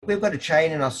we've got a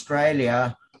chain in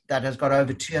Australia that has got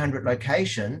over 200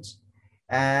 locations,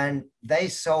 and they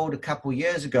sold a couple of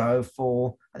years ago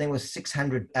for, I think it was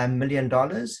 $600 million.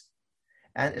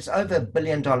 And it's over $1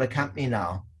 billion company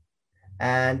now.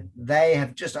 And they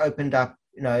have just opened up,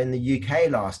 in the UK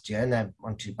last year, and they've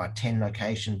gone to about 10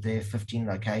 locations there, 15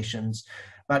 locations.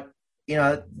 But,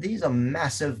 these are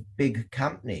massive, big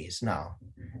companies now.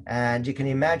 And you can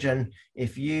imagine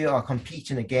if you are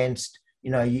competing against,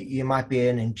 you might be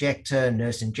an injector,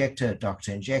 nurse injector,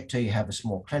 doctor injector, you have a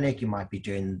small clinic, you might be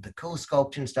doing the cool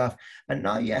sculpting stuff, but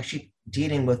now you're actually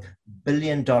dealing with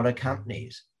billion-dollar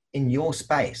companies in your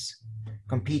space,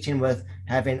 competing with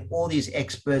having all these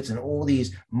experts and all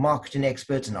these marketing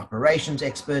experts and operations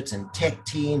experts and tech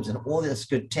teams and all this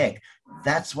good tech.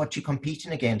 That's what you're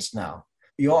competing against now.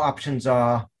 Your options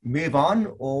are move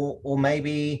on or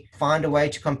maybe find a way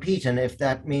to compete. And if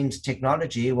that means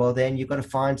technology, well, then you've got to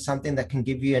find something that can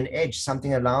give you an edge, something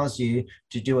that allows you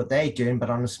to do what they're doing, but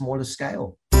on a smaller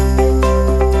scale.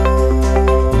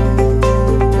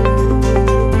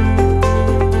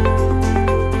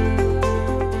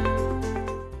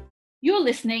 You're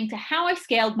listening to How I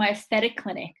Scaled My Aesthetic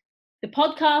Clinic, the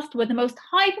podcast where the most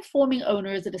high-performing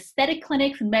owners of aesthetic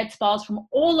clinics and med spas from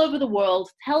all over the world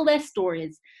tell their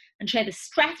stories and share the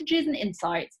strategies and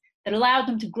insights that allowed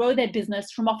them to grow their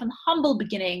business from often humble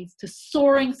beginnings to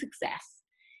soaring success.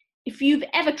 If you've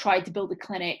ever tried to build a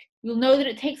clinic, you'll know that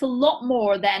it takes a lot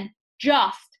more than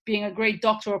just being a great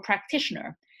doctor or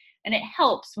practitioner, and it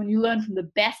helps when you learn from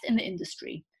the best in the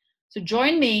industry. So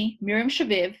join me, Miriam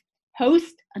Shaviv,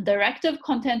 host and director of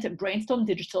content at Brainstorm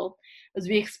Digital, as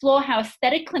we explore how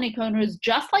aesthetic clinic owners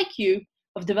just like you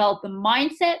have developed the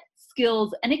mindset,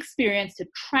 skills, and experience to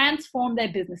transform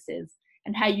their businesses,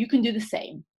 and how you can do the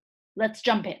same. Let's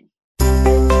jump in.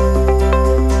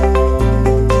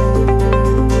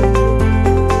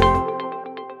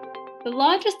 The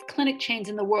largest clinic chains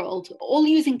in the world are all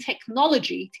using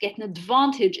technology to get an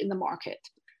advantage in the market.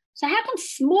 So how can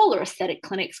smaller aesthetic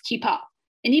clinics keep up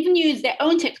and even use their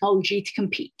own technology to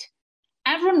compete?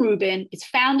 Avron Rubin is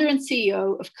founder and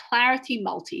CEO of Clarity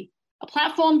Multi, a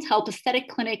platform to help aesthetic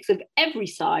clinics of every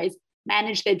size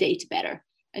manage their data better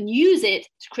and use it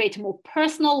to create a more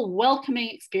personal,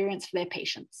 welcoming experience for their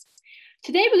patients.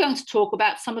 Today, we're going to talk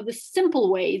about some of the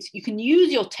simple ways you can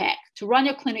use your tech to run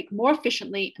your clinic more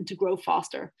efficiently and to grow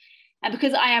faster. And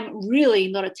because I am really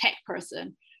not a tech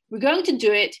person, we're going to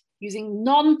do it using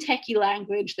non-techie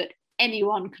language that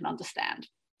anyone can understand.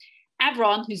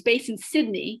 Avron, who's based in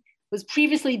Sydney, was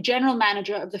previously general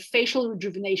manager of the Facial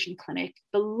Rejuvenation Clinic,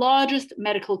 the largest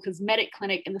medical cosmetic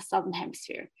clinic in the Southern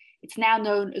Hemisphere. It's now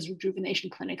known as Rejuvenation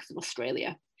Clinics of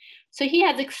Australia. So he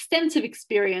has extensive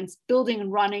experience building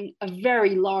and running a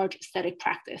very large aesthetic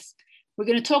practice. We're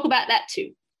going to talk about that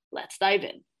too. Let's dive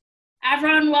in.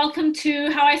 Avron, welcome to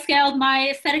How I Scaled My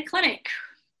Aesthetic Clinic.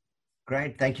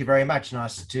 Great. Thank you very much.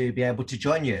 Nice to be able to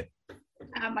join you.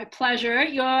 My pleasure.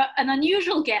 You're an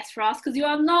unusual guest for us because you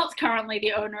are not currently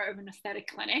the owner of an aesthetic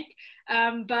clinic,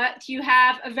 but you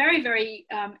have a very, very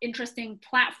interesting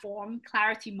platform,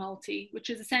 Clarity Multi,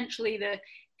 which is essentially the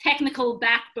technical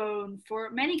backbone for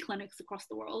many clinics across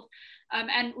the world.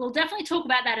 And we'll definitely talk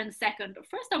about that in a second. But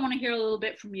first, I want to hear a little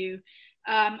bit from you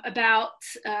about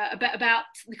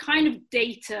the kind of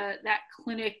data that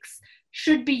clinics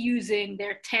should be using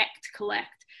their tech to collect.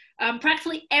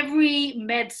 Practically every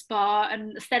med spa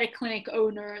and aesthetic clinic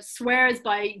owner swears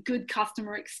by good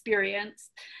customer experience.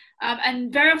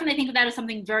 And very often they think of that as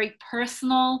something very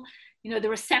personal. The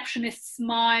receptionist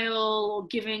smile or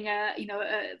giving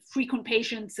frequent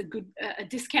patients a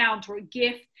discount or a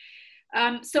gift.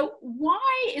 So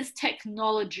why is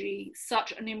technology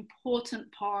such an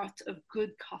important part of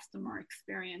good customer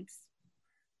experience?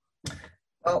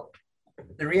 Well,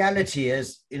 the reality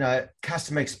is,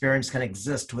 customer experience can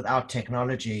exist without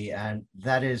technology, and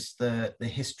that is the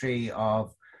history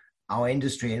of our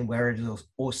industry and where it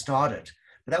all started.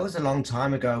 But that was a long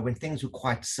time ago when things were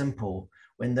quite simple,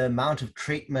 when the amount of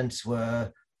treatments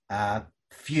were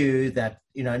few, that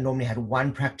normally had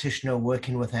one practitioner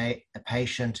working with a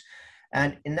patient.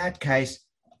 And in that case,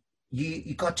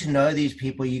 you got to know these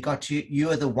people. You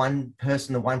were the one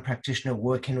person, the one practitioner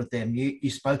working with them. You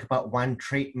spoke about one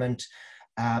treatment.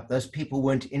 Those people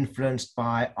weren't influenced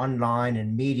by online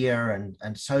and media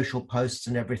and social posts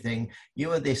and everything. You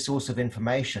were their source of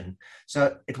information.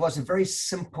 So it was a very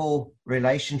simple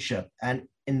relationship. And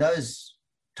in those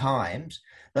times,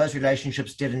 those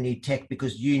relationships didn't need tech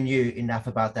because you knew enough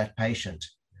about that patient.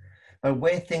 But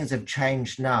where things have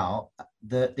changed now,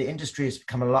 the industry has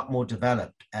become a lot more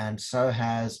developed, and so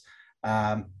has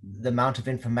the amount of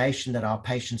information that our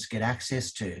patients get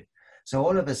access to. So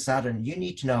all of a sudden, you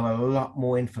need to know a lot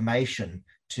more information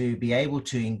to be able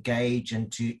to engage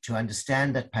and to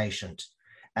understand that patient.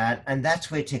 And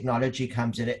that's where technology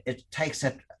comes in. It takes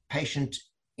that patient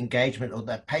engagement or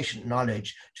that patient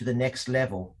knowledge to the next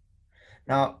level.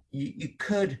 Now, you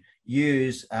could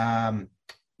use,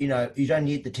 you don't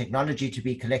need the technology to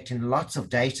be collecting lots of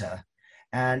data.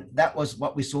 And that was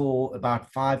what we saw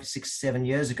about 5, 6, 7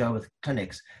 years ago with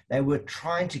clinics. They were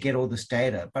trying to get all this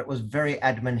data, but it was very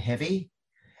admin heavy.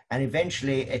 And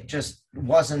eventually it just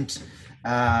wasn't,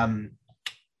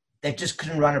 they just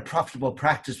couldn't run a profitable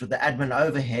practice with the admin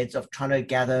overheads of trying to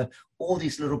gather all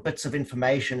these little bits of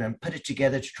information and put it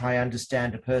together to try and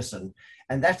understand a person.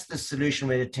 And that's the solution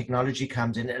where the technology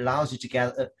comes in. It allows you to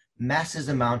gather massive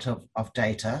amount of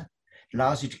data,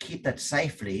 allows you to keep that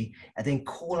safely, and then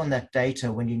call on that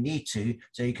data when you need to,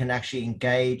 so you can actually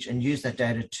engage and use that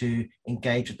data to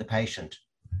engage with the patient.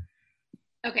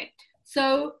 Okay,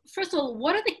 so first of all,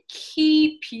 what are the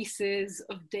key pieces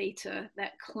of data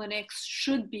that clinics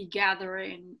should be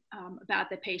gathering about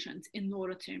their patients in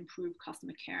order to improve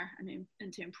customer care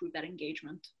and to improve that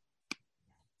engagement?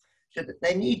 So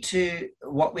they need to,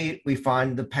 what we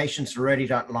find, the patients really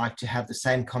don't like to have the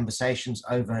same conversations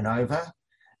over and over.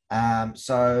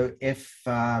 So if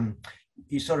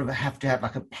you sort of have to have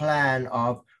like a plan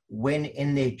of when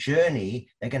in their journey,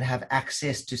 they're going to have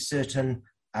access to certain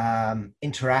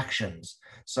interactions.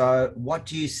 So what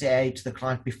do you say to the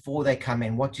client before they come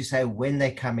in? What do you say when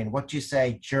they come in? What do you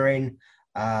say during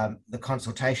the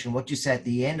consultation? What do you say at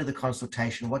the end of the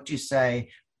consultation? What do you say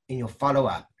in your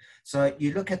follow-up? So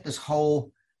you look at this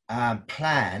whole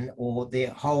plan, or the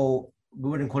whole, we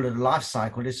wouldn't call it a life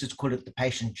cycle, let's just call it the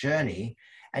patient journey.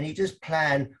 And you just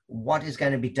plan what is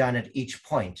going to be done at each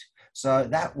point. So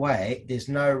that way there's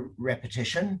no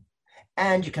repetition,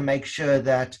 and you can make sure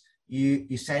that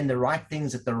you're saying the right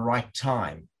things at the right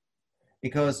time,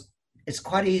 because it's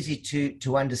quite easy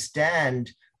to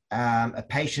understand a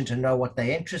patient and know what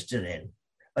they're interested in.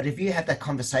 But if you have that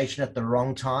conversation at the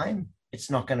wrong time, it's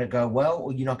not going to go well,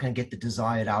 or you're not going to get the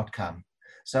desired outcome.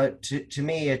 So to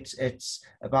me, it's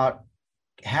about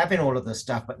having all of this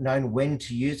stuff, but knowing when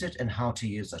to use it and how to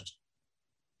use it.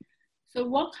 So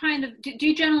what kind of, do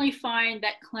you generally find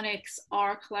that clinics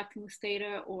are collecting this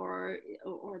data, or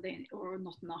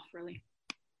not enough really?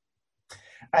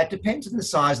 It depends on the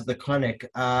size of the clinic.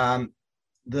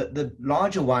 The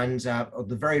larger ones, or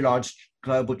the very large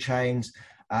global chains,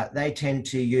 they tend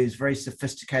to use very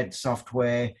sophisticated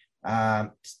software,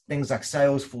 things like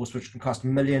Salesforce, which can cost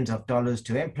millions of dollars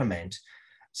to implement.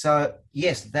 So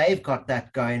yes, they've got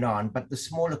that going on, but the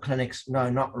smaller clinics, no,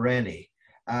 not really.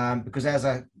 Because as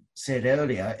I said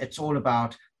earlier, it's all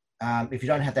about, if you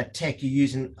don't have that tech, you're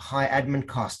using high admin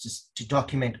costs to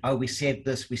document, oh, we said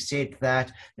this, we said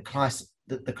that,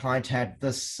 the client had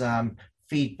this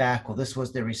feedback, or this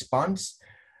was their response.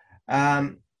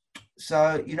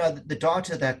 So, the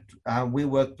data that we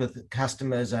worked with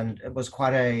customers, and it was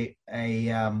quite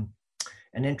an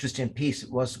interesting piece,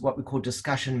 was what we call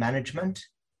discussion management.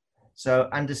 So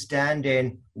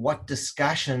understanding what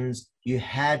discussions you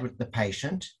had with the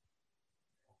patient,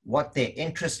 what their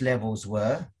interest levels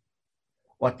were,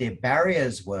 what their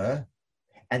barriers were,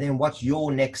 and then what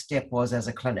your next step was as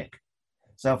a clinic.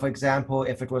 So for example,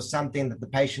 if it was something that the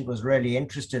patient was really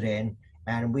interested in,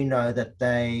 and we know that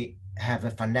they have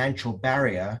a financial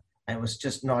barrier and it was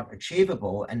just not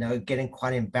achievable, and they were getting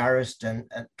quite embarrassed and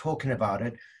talking about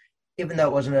it, even though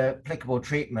it wasn't an applicable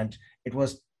treatment, it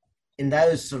was, in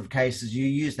those sort of cases, you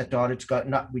use that data to go,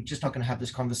 no, we're just not going to have this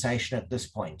conversation at this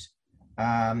point.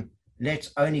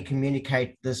 Let's only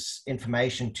communicate this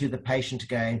information to the patient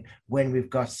again when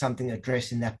we've got something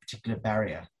addressing that particular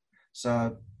barrier.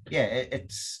 So yeah,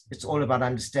 it's all about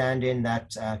understanding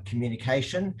that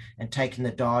communication and taking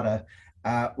the data.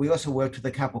 We also worked with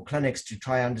a couple of clinics to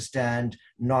try and understand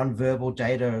non-verbal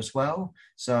data as well.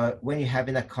 So when you're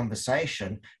having that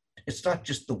conversation, it's not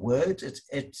just the words,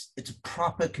 it's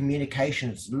proper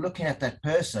communication. It's looking at that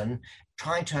person,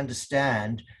 trying to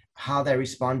understand how they're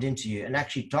responding to you, and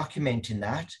actually documenting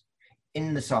that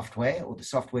in the software, or the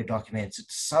software documents it,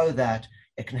 so that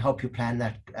it can help you plan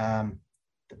that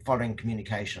the following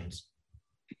communications.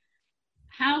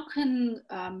 How can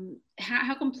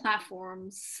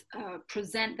platforms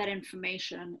present that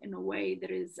information in a way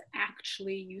that is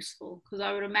actually useful? Because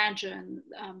I would imagine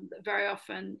that very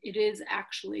often it is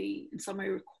actually in some way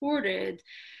recorded,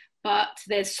 but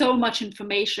there's so much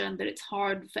information that it's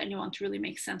hard for anyone to really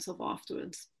make sense of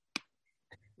afterwards.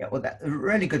 Yeah, well, that's a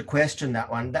really good question, that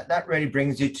one. That really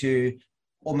brings you to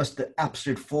almost the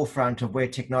absolute forefront of where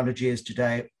technology is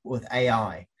today with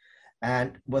AI.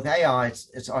 And with AI,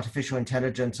 it's artificial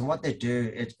intelligence. And what they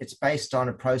do, it's based on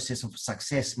a process of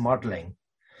success modeling.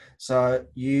 So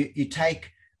you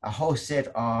take a whole set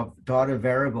of data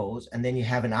variables and then you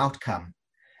have an outcome.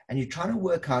 And you're trying to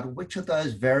work out which of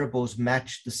those variables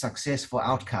match the successful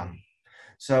outcome.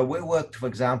 So we worked, for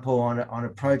example, on a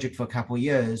project for a couple of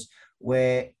years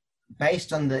where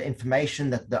based on the information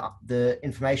that the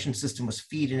information system was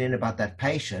feeding in about that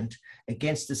patient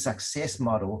against the success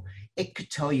model, it could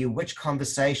tell you which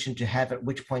conversation to have at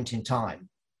which point in time.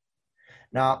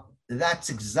 Now, that's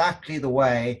exactly the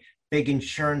way big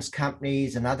insurance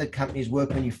companies and other companies work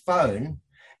when you phone,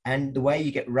 and the way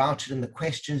you get routed and the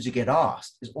questions you get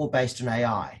asked is all based on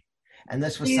AI. And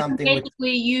this was you something can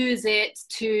basically use it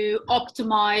to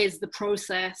optimize the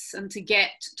process and to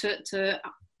get to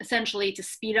essentially to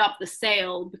speed up the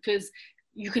sale, because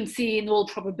you can see in all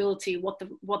probability what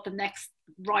the next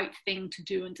right thing to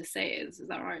do and to say is. Is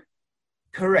that right?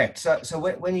 Correct. So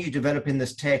when you're developing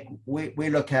this tech, we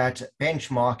look at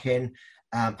benchmarking,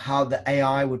 how the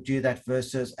AI would do that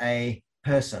versus a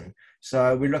person.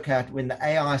 So we look at when the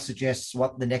AI suggests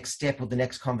what the next step or the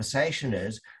next conversation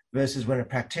is versus when a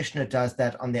practitioner does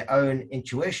that on their own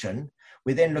intuition.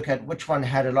 We then look at which one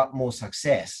had a lot more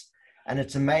success. And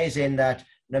it's amazing that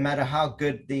no matter how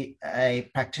good a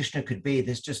practitioner could be,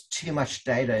 there's just too much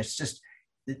data. It's just,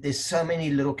 there's so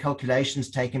many little calculations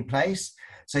taking place.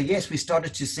 So yes, we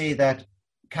started to see that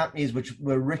companies which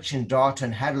were rich in data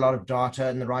and had a lot of data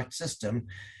in the right system,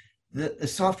 the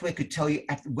software could tell you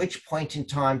at which point in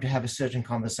time to have a certain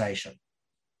conversation.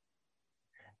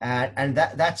 And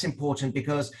that's important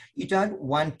because you don't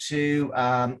want to,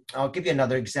 I'll give you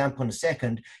another example in a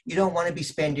second. You don't want to be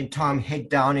spending time head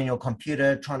down in your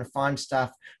computer trying to find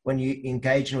stuff when you're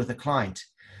engaging with a client.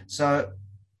 So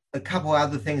a couple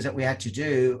other things that we had to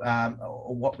do,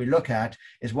 or what we look at,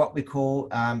 is what we call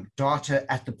data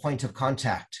at the point of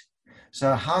contact.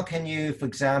 So how can you, for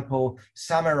example,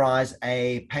 summarize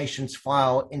a patient's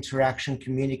file, interaction,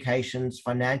 communications,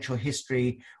 financial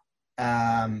history,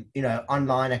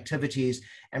 online activities,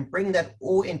 and bring that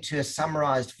all into a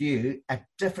summarized view at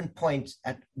different points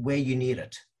at where you need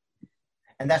it.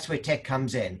 And that's where tech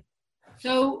comes in.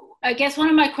 So I guess one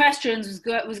of my questions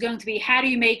was going to be, how do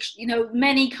you make,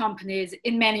 many companies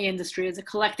in many industries are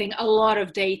collecting a lot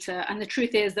of data, and the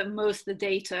truth is that most of the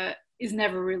data is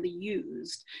never really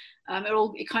used.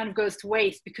 It kind of goes to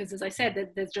waste because, as I said,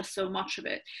 there's just so much of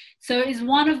it. So is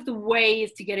one of the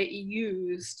ways to get it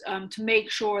used to make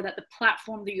sure that the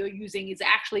platform that you're using is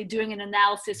actually doing an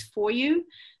analysis for you?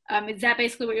 Is that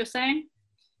basically what you're saying?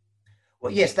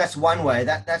 Well, yes, that's one way.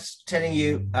 That's telling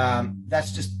you,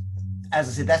 that's just, as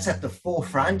I said, that's at the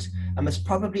forefront and it's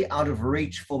probably out of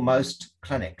reach for most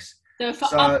clinics. So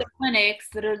for other clinics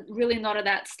that are really not at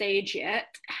that stage yet,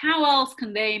 how else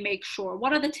can they make sure?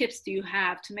 What other tips do you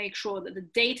have to make sure that the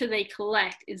data they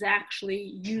collect is actually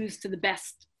used to the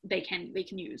best they can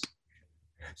use?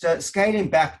 So scaling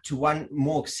back to one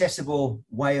more accessible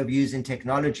way of using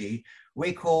technology,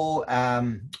 we call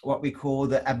what we call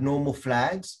the abnormal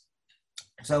flags.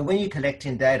 So when you're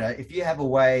collecting data, if you have a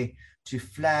way to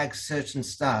flag certain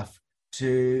stuff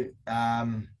to,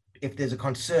 if there's a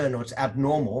concern or it's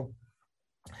abnormal,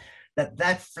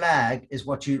 that flag is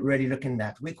what you're really looking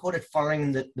at. We call it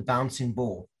following the bouncing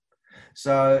ball.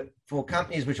 So for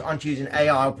companies which aren't using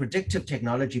AI or predictive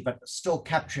technology, but still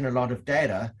capturing a lot of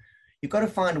data, you've got to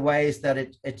find ways that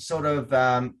it sort of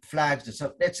flags it.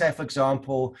 So let's say, for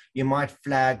example, you might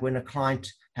flag when a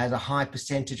client has a high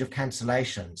percentage of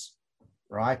cancellations,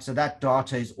 right? So that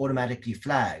data is automatically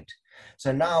flagged.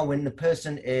 So now when the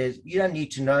person is, you don't need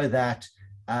to know that,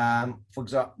 for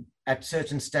example, at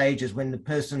certain stages when the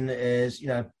person is,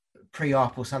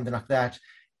 pre-op or something like that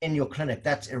in your clinic,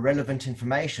 that's irrelevant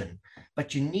information.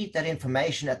 But you need that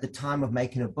information at the time of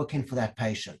making a booking for that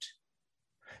patient.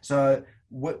 So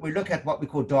we look at what we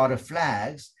call data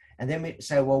flags, and then we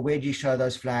say, well, where do you show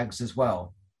those flags as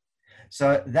well?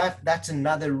 So that's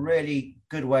another really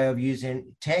good way of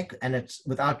using tech, and it's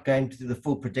without going through the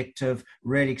full predictive,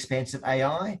 really expensive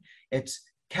AI. It's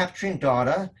capturing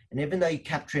data, and even though you're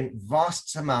capturing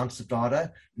vast amounts of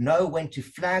data, know when to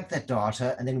flag that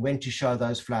data and then when to show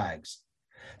those flags.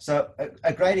 So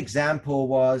a great example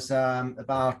was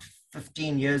about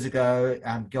 15 years ago,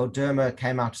 Galderma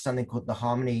came out with something called the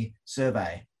Harmony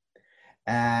Survey.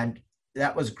 And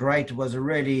that was great. It was a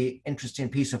really interesting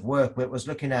piece of work where it was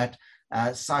looking at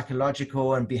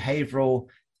psychological and behavioral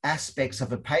aspects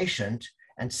of a patient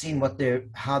and seeing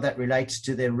how that relates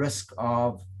to their risk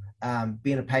of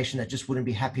being a patient that just wouldn't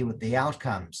be happy with the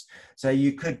outcomes. So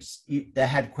they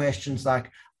had questions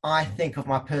like, I think of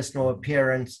my personal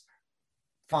appearance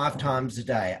 5 times a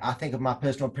day. I think of my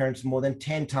personal appearance more than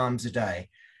 10 times a day.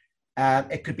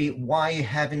 It could be, why are you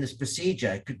having this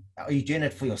procedure? Are you doing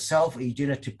it for yourself? Are you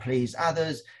doing it to please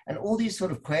others? And all these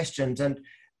sort of questions. And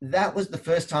that was the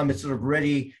first time it sort of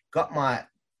really got my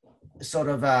sort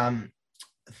of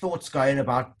thoughts going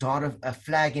about data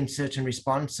flagging certain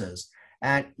responses.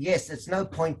 And yes, it's no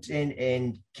point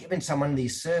in giving someone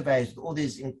these surveys with all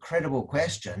these incredible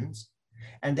questions,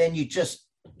 and then you just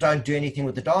don't do anything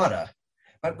with the data.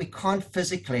 But we can't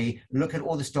physically look at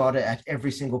all this data at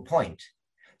every single point.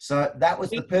 So that was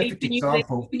the perfect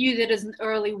example. You can use it as an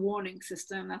early warning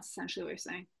system. That's essentially what you're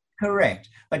saying. Correct.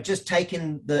 But just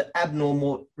taking the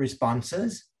abnormal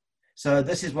responses. So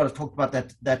this is what I've talked about,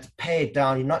 that's pared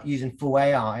down. You're not using full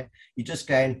AI. You're just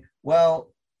going,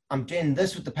 well, I'm doing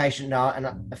this with the patient now, and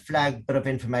a flag bit of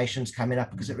information is coming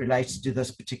up because it relates to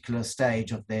this particular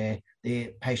stage of their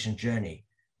patient journey.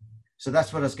 So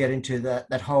that's what I was getting to,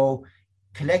 that whole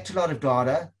collect a lot of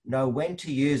data, know when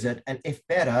to use it, and if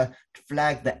better,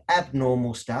 flag the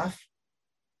abnormal stuff,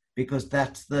 because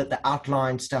that's the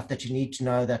outline stuff that you need to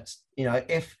know. That's, you know,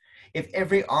 if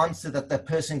every answer that the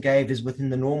person gave is within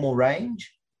the normal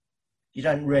range, you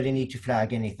don't really need to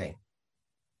flag anything.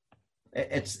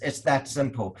 It's that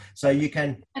simple. So you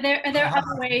can. Are there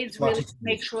other ways really to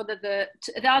make sure that the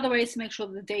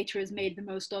data is made the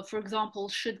most of? For example,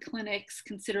 should clinics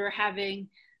consider having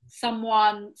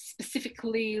someone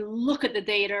specifically look at the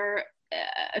data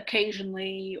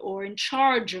occasionally, or in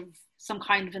charge of some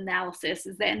kind of analysis?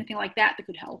 Is there anything like that that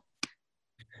could help?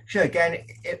 Sure. Again,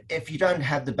 if you don't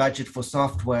have the budget for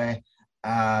software,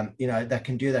 that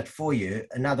can do that for you.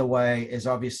 Another way is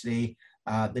obviously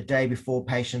the day before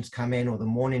patients come in, or the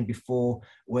morning before,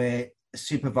 where a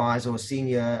supervisor or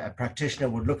senior practitioner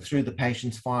would look through the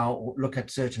patient's file or look at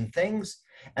certain things,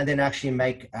 and then actually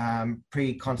make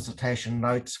pre-consultation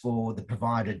notes for the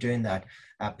provider doing that.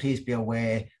 Please be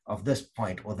aware of this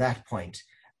point or that point.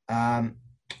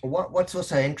 What's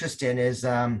also interesting is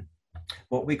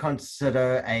what we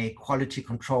consider a quality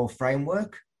control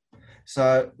framework.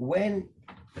 So when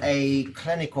a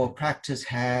clinic or practice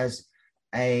has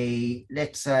a,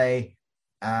 let's say,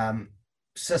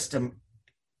 system,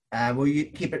 will you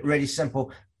keep it really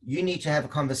simple? You need to have a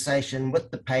conversation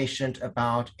with the patient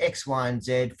about X, Y, and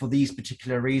Z for these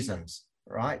particular reasons,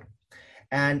 right?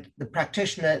 And the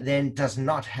practitioner then does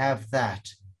not have that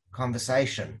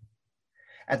conversation.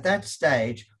 At that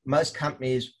stage, most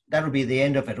companies, that'll be the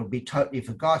end of it. It'll be totally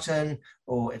forgotten,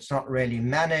 or it's not really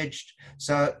managed.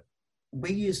 So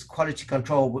we use quality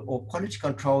control, or quality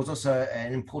control is also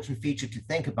an important feature to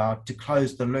think about to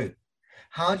close the loop.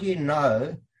 How do you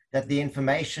know that the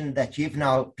information that you've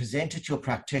now presented to your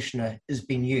practitioner is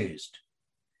being used?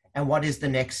 And what is the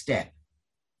next step?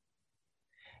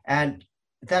 And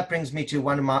that brings me to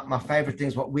one of my favorite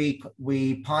things. What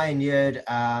we pioneered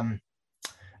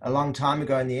a long time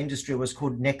ago in the industry was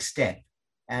called Next Step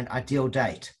and Ideal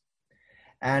Date.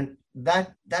 And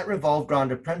that revolved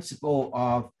around a principle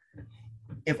of,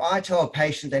 if I tell a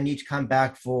patient they need to come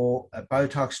back for a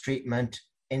Botox treatment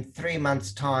in 3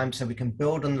 months' time so we can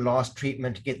build on the last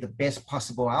treatment to get the best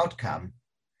possible outcome,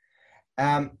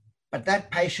 but that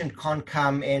patient can't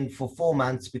come in for 4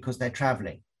 months because they're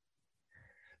traveling.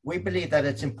 We believe that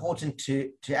it's important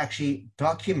to actually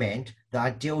document the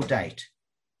ideal date.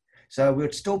 So we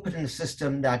would still put in the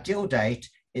system, the ideal date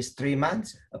is 3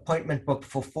 months, appointment booked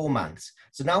for 4 months.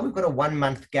 So now we've got a 1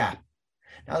 month gap.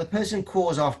 Now the person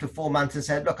calls after 4 months and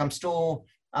said, look,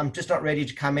 I'm just not ready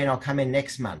to come in. I'll come in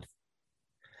next month.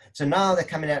 So now they're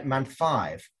coming at month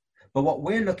 5. But what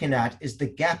we're looking at is the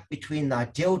gap between the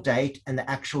ideal date and the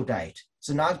actual date.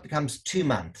 So now it becomes 2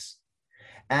 months.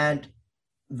 And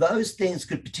those things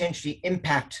could potentially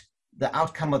impact the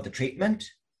outcome of the treatment.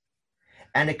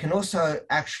 And it can also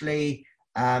actually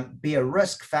be a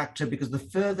risk factor, because the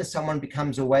further someone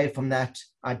becomes away from that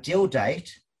ideal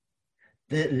date,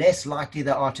 the less likely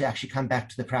they are to actually come back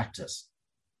to the practice.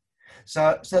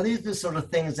 So these are the sort of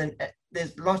things, and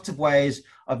there's lots of ways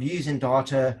of using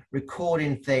data,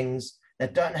 recording things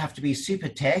that don't have to be super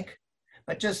tech,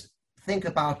 but just think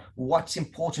about what's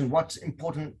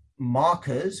important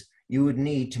markers you would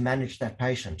need to manage that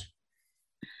patient.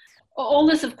 All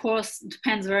this, of course,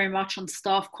 depends very much on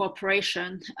staff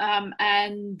cooperation.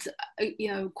 And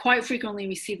quite frequently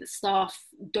we see that staff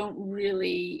don't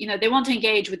really, they want to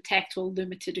engage with tech to a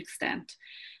limited extent.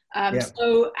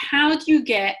 So how do you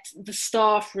get the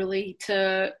staff really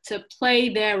to play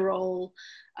their role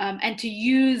and to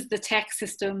use the tech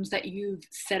systems that you've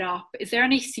set up? Is there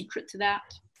any secret to that?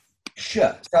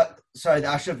 Sure. So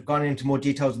I should have gone into more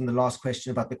details in the last question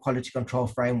about the quality control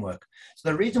framework. So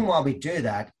the reason why we do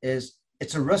that is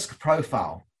it's a risk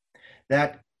profile.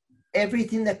 that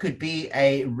everything that could be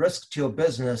a risk to your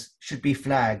business should be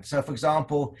flagged. So for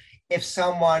example, if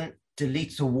someone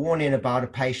deletes a warning about a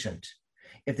patient,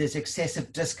 if there's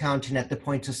excessive discounting at the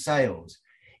point of sales,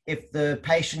 if the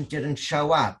patient didn't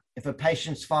show up, if a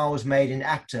patient's file was made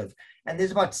inactive, and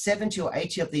there's about 70 or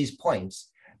 80 of these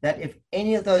points, that if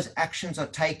any of those actions are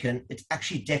taken, it's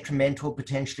actually detrimental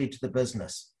potentially to the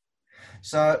business.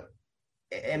 So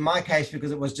in my case,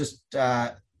 because it was just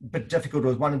a bit difficult,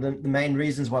 was one of the main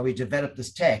reasons why we developed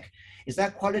this tech, is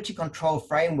that quality control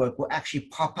framework will actually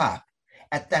pop up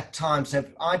at that time. So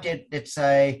if I did, let's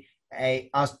say, I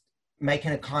was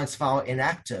making a client's file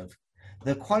inactive,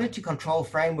 the quality control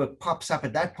framework pops up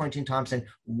at that point in time saying,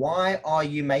 why are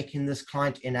you making this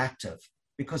client inactive?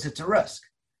 Because it's a risk.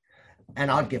 And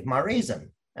I'd give my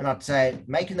reason. And I'd say,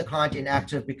 making the client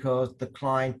inactive because the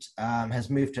client has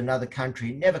moved to another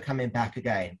country, never coming back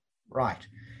again. Right.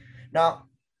 Now,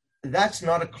 that's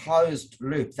not a closed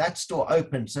loop. That's still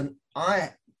open. So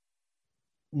I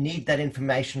need that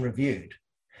information reviewed.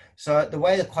 So the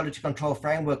way the quality control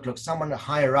framework looks, someone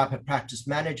higher up, a practice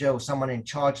manager or someone in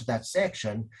charge of that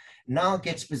section, now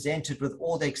gets presented with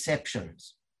all the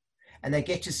exceptions, and they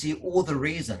get to see all the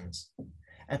reasons.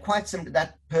 And quite simply,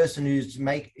 that person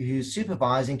who's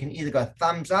supervising can either go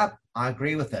thumbs up, I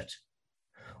agree with it,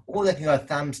 or they can go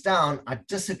thumbs down, I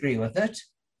disagree with it.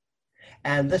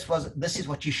 And this is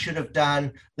what you should have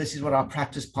done. This is what our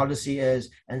practice policy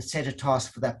is, and set a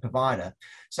task for that provider.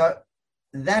 So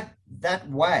that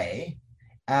way,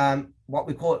 what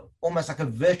we call almost like a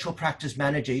virtual practice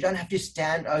manager. You don't have to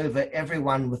stand over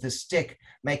everyone with a stick,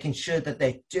 making sure that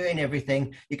they're doing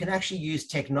everything. You can actually use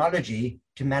technology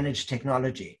to manage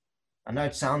technology. I know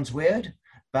it sounds weird,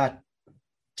 but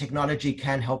technology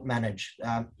can help manage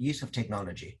use of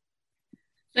technology.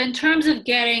 So in terms of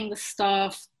getting the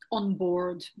staff on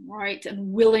board, right,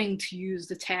 and willing to use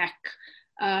the tech,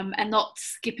 and not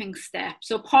skipping steps.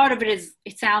 So part of it is,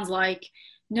 it sounds like,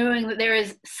 knowing that there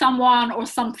is someone or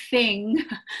something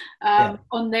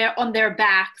on their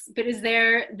backs. But is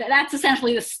there, that's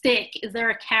essentially the stick. Is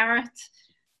there a carrot?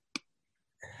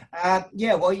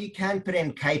 Yeah, well, you can put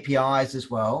in KPIs as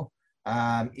well,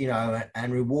 and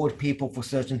reward people for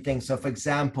certain things. So for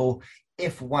example,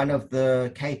 if one of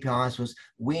the KPIs was,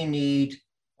 we need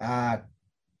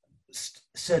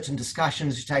certain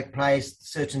discussions to take place,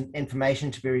 certain information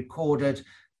to be recorded,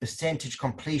 percentage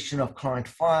completion of client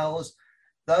files,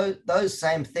 those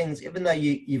same things, even though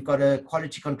you've got a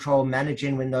quality control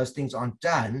managing when those things aren't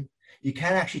done, you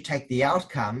can actually take the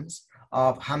outcomes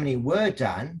of how many were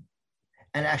done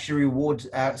and actually reward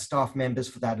staff members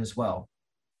for that as well.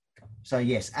 So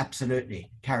yes,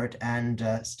 absolutely, carrot and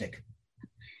stick.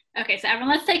 Okay, so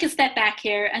everyone, let's take a step back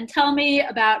here and tell me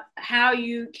about how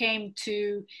you came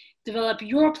to develop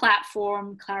your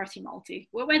platform, Clarity Multi.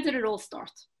 When did it all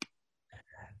start?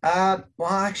 Well,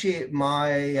 actually,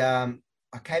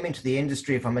 I came into the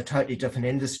industry from a totally different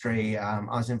industry. I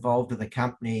was involved with a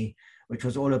company which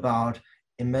was all about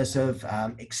immersive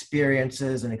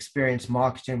experiences and experience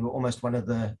marketing. We're almost one of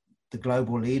the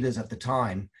global leaders at the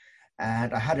time.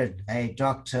 And I had a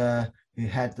doctor who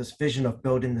had this vision of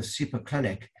building the super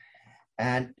clinic.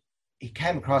 And he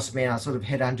came across me, and I sort of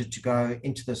headhunted to go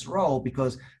into this role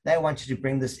because they wanted to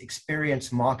bring this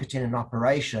experience marketing and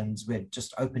operations. We'd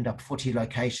just opened up 40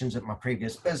 locations at my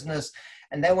previous business,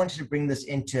 and they wanted to bring this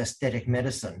into aesthetic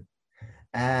medicine.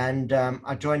 And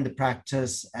I joined the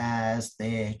practice as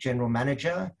their general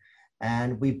manager,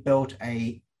 and we built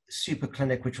a super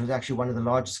clinic, which was actually one of the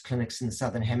largest clinics in the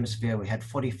Southern Hemisphere. We had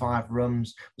 45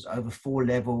 rooms, it was over 4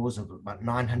 levels, of about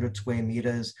 900 square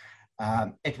meters.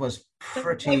 It was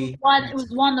pretty... It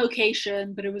was one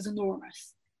location, but it was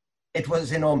enormous. It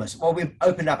was enormous. Well, we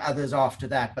opened up others after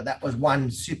that, but that was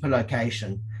one super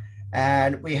location.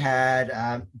 And we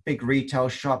had big retail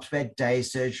shops, we had day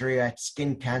surgery, we had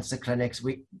skin cancer clinics,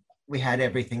 we had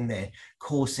everything there,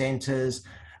 call centers.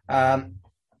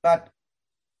 But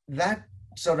that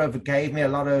sort of gave me a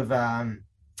lot of,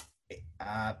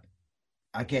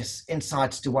 I guess,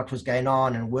 insights to what was going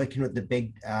on and working with the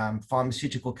big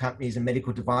pharmaceutical companies and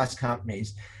medical device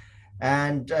companies.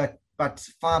 And but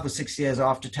 5 or 6 years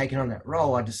after taking on that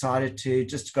role, I decided to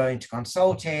just go into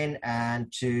consulting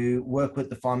and to work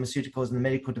with the pharmaceuticals and the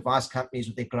medical device companies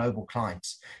with their global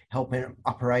clients, helping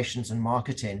operations and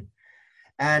marketing.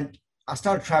 And I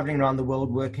started traveling around the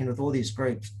world working with all these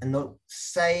groups, and the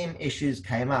same issues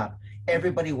came up.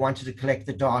 Everybody wanted to collect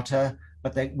the data,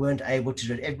 but they weren't able to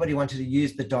do it. Everybody wanted to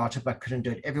use the data, but couldn't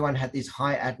do it. Everyone had these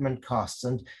high admin costs.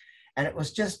 And it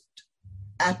was just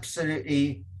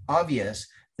absolutely obvious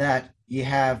that you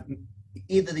have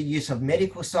either the use of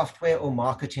medical software or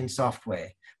marketing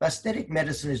software. But aesthetic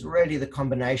medicine is really the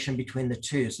combination between the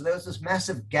two. So there was this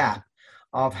massive gap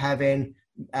of having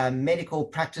medical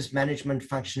practice management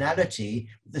functionality,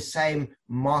 the same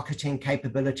marketing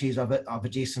capabilities of a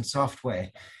decent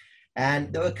software.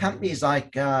 And there were companies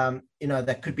like,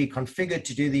 that could be configured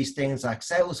to do these things like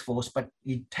Salesforce, but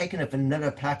you've taken a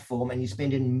vanilla platform and you're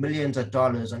spending millions of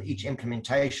dollars on each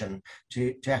implementation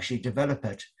to actually develop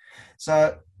it.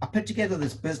 So I put together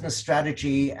this business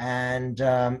strategy and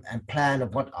plan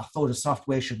of what I thought a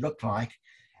software should look like.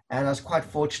 And I was quite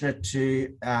fortunate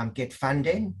to get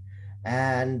funding.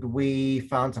 And we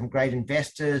found some great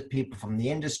investors, people from the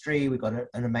industry. We got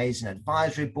an amazing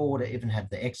advisory board. I even had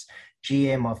the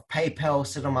ex-GM of PayPal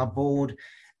sit on my board.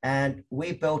 And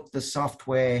we built the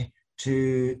software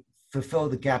to fulfill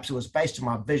the gaps. It was based on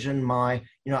my vision. I'm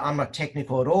not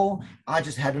technical at all. I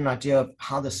just had an idea of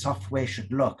how the software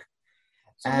should look.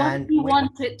 So what do you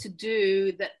want it to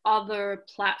do that other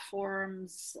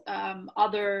platforms, the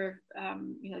other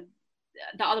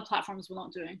platforms were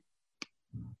not doing?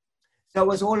 So it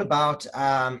was all about,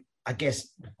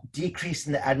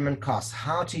 decreasing the admin costs,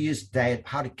 how to use data,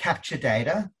 how to capture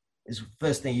data is the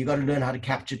first thing. You got to learn how to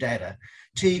capture data.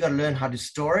 2, you got to learn how to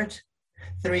store it.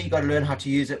 3, you got to learn how to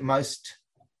use it most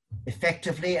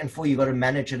effectively. And 4, you got to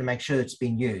manage it and make sure it's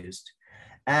being used.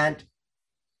 And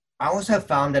I also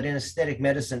found that in aesthetic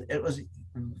medicine, it was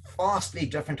vastly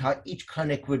different how each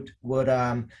clinic would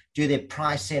do their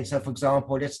pricing. So for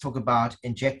example, let's talk about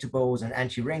injectables and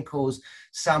anti-wrinkles.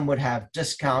 Some would have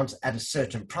discounts at a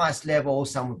certain price level.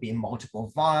 Some would be in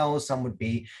multiple vials. Some would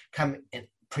be come in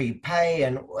prepay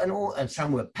and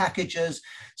some were packages.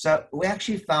 So we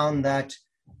actually found that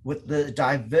with the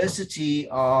diversity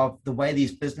of the way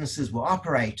these businesses were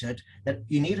operated, that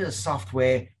you needed a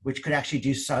software which could actually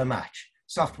do so much.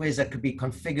 Softwares that could be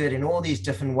configured in all these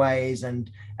different ways, and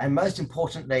most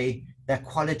importantly, that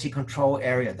quality control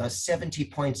area, those 70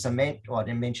 points I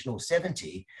didn't mention all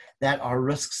 70, that are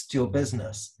risks to your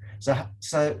business.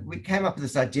 So we came up with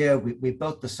this idea. We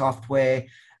built the software.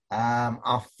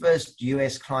 Our first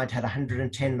US client had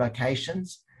 110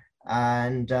 locations,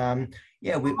 and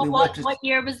What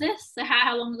year was this?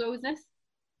 How long ago was this?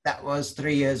 That was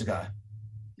 3 years ago.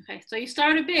 Okay, so you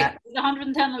started big,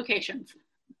 110 locations.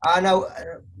 I know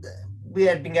we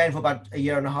had been going for about a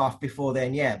year and a half before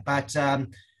then, yeah. But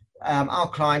our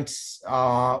clients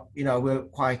are, we're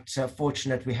quite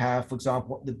fortunate. We have, for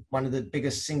example, one of the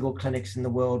biggest single clinics in the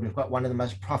world. We've got one of the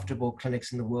most profitable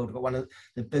clinics in the world. We've got one of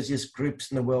the busiest groups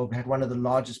in the world. We had one of the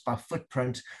largest by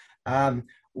footprint.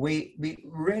 We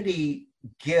really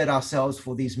geared ourselves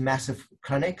for these massive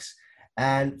clinics.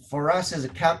 And for us as a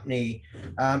company,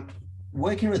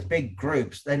 working with big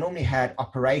groups, they normally had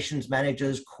operations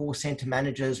managers, call center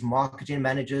managers, marketing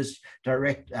managers,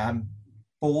 direct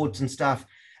boards and stuff.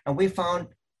 And we found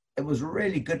it was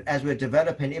really good as we're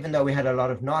developing, even though we had a lot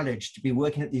of knowledge, to be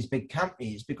working at these big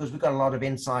companies because we got a lot of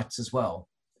insights as well.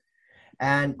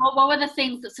 And what were the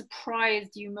things that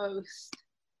surprised you most?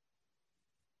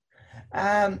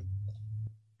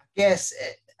 Yes,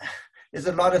 there's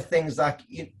a lot of things like,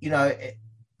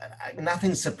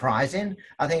 nothing surprising.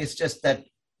 I think it's just that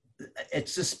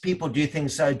it's just people do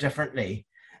things so differently.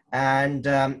 And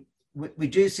we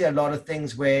do see a lot of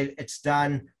things where it's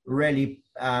done really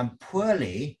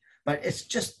poorly, but it's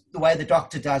just the way the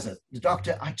doctor does it. The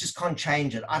doctor, I just can't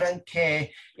change it. I don't care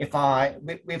if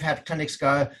we've had clinics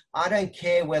go, I don't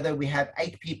care whether we have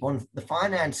 8 people on the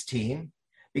finance team,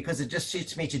 because it just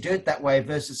suits me to do it that way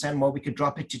versus saying, well, we could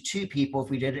drop it to 2 people if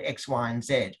we did X, Y, and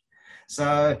Z.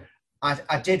 So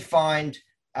I did find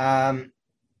the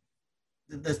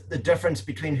difference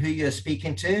between who you're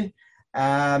speaking to.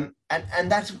 And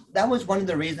that was one of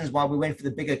the reasons why we went for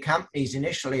the bigger companies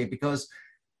initially, because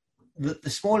the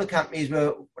smaller companies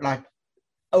were like,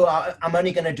 oh, I'm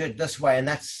only going to do it this way, and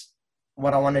that's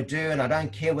what I want to do, and I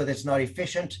don't care whether it's not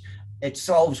efficient. It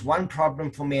solves one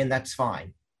problem for me, and that's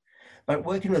fine. But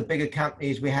working with bigger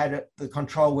companies, we had the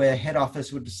control where head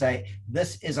office would say,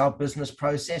 this is our business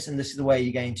process, and this is the way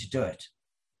you're going to do it.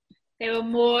 They were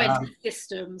more into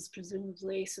systems,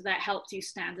 presumably, so that helped you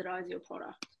standardize your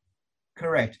product.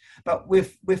 Correct. But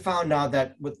we've found now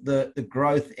that with the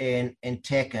growth in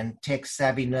tech and tech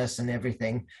savviness and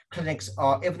everything,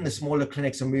 even the smaller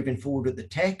clinics are moving forward with the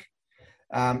tech.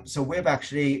 So we've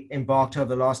actually embarked over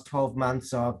the last 12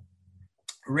 months of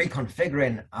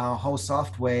reconfiguring our whole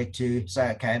software to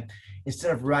say, okay,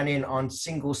 instead of running on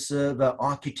single server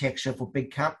architecture for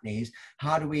big companies,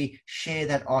 how do we share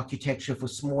that architecture for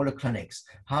smaller clinics?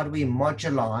 How do we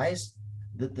modularize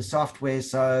the software.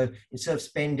 So instead of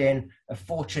spending a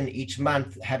fortune each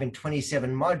month having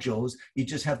 27 modules, you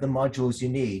just have the modules you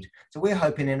need. So we're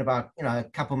hoping in about a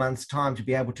couple months' time to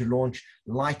be able to launch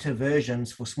lighter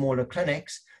versions for smaller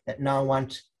clinics that now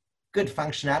want good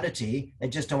functionality. They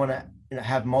just don't want to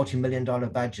have multi-million-dollar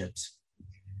budgets.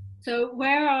 So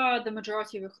where are the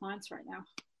majority of your clients right now?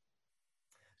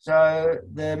 So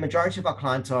the majority of our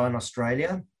clients are in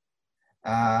Australia.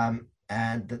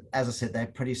 And as I said, they're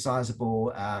pretty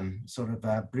sizable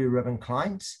blue ribbon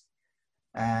clients.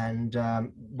 And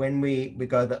when we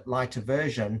go that lighter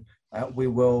version, we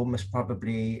will most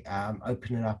probably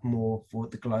open it up more for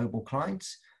the global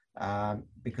clients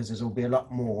because there will be a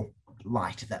lot more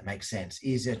light, if that makes sense,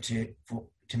 easier to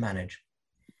manage.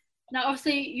 Now,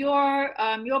 obviously, your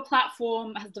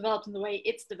platform has developed in the way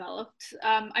it's developed.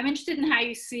 I'm interested in how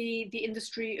you see the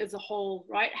industry as a whole,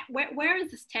 right? Where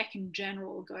is this tech in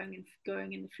general going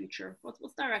in the future? What's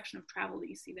the direction of travel that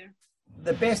you see there?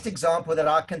 The best example that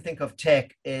I can think of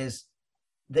tech is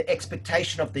the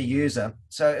expectation of the user.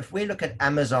 So if we look at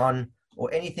Amazon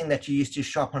or anything that you used to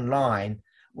shop online,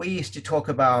 we used to talk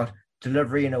about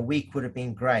delivery in a week would have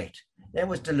been great. Then it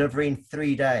was delivery in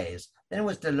 3 days. Then it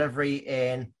was delivery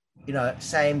in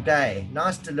same day.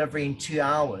 Nice delivery in 2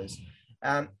 hours.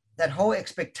 That whole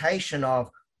expectation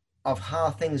of how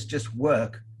things just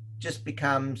work just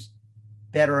becomes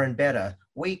better and better.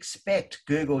 We expect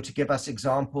Google to give us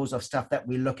examples of stuff that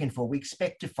we're looking for. We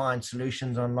expect to find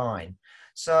solutions online.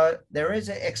 So there is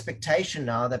an expectation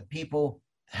now that people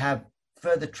have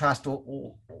further trust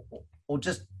or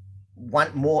just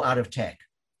want more out of tech.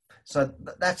 So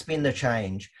that's been the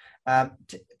change.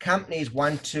 Companies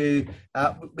want to,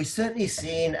 we've certainly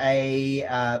seen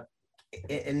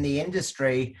in the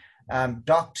industry,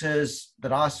 doctors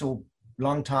that I saw a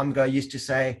long time ago used to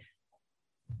say,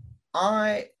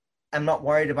 I am not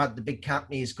worried about the big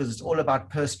companies because it's all about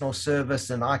personal service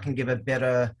and I can give a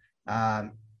better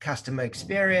customer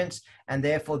experience. And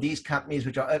therefore these companies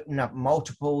which are opening up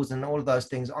multiples and all of those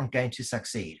things aren't going to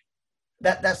succeed.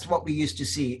 That's what we used to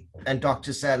see and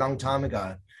doctors say a long time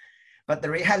ago. But the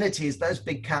reality is those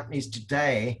big companies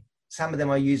today, some of them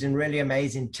are using really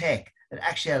amazing tech that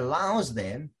actually allows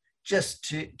them just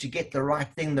to get the right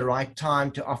thing, the right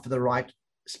time, to offer the right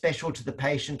special to the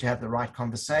patient, to have the right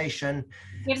conversation.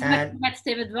 Gives them a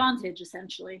competitive advantage,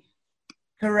 essentially.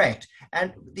 Correct.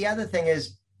 And the other thing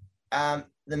is the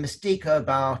mystique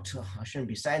about, I shouldn't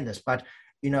be saying this, but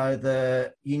you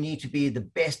need to be the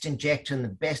best injector and the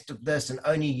best of this, and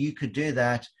only you could do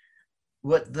that.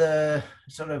 With the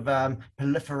sort of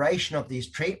proliferation of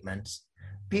these treatments,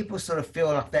 people sort of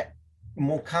feel like they're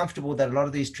more comfortable that a lot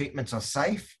of these treatments are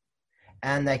safe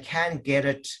and they can get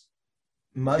it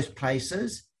most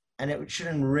places, and it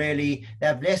shouldn't really, they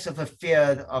have less of a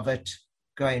fear of it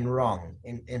going wrong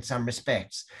in some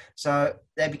respects. So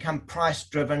they become price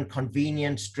driven,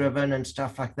 convenience driven and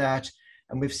stuff like that.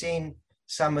 And we've seen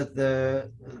some of the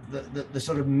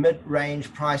sort of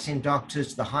mid-range pricing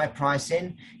doctors, the high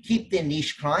pricing, keep their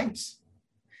niche clients,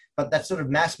 but that sort of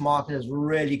mass market has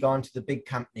really gone to the big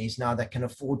companies now that can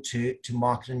afford to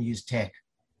market and use tech.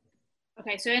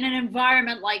 Okay, so in an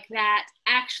environment like that,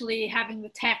 actually having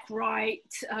the tech right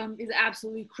is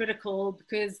absolutely critical,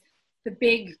 because the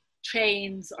big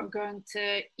chains are going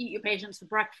to eat your patients for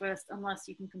breakfast unless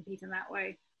you can compete in that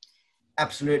way.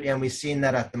 Absolutely, and we've seen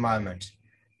that at the moment.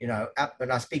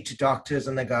 When I speak to doctors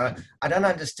and they go, I don't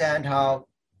understand how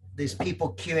there's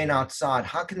people queuing outside.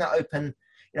 How can they open?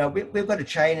 We've got a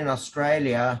chain in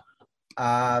Australia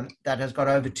that has got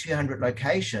over 200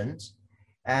 locations,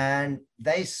 and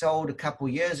they sold a couple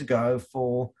of years ago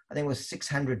for, I think it was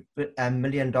 $600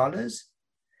 million.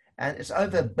 And it's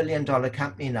over $1 billion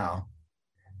company now.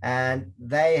 And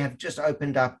they have just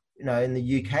opened up, in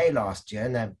the UK last year,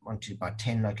 and they want to buy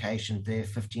 10 locations there,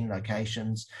 15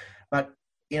 locations. But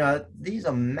these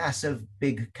are massive,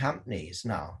 big companies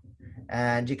now.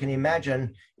 And you can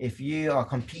imagine if you are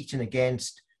competing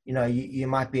against, you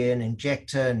might be an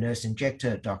injector, nurse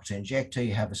injector, doctor injector,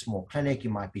 you have a small clinic, you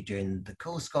might be doing the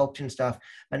cool sculpting stuff,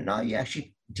 but now you're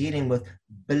actually dealing with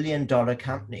billion-dollar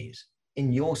companies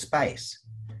in your space,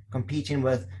 competing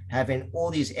with having all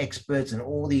these experts and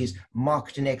all these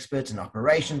marketing experts and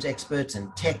operations experts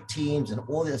and tech teams and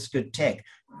all this good tech.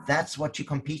 That's what you're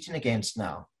competing against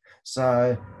now.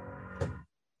 So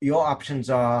your options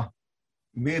are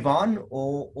move on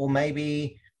or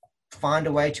maybe find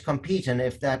a way to compete. And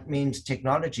if that means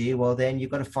technology, well, then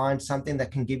you've got to find something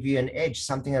that can give you an edge,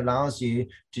 something that allows you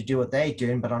to do what they're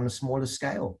doing, but on a smaller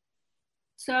scale.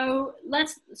 So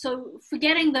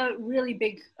forgetting the really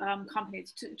big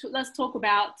companies, let's talk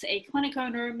about a clinic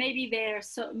owner. Maybe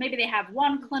they have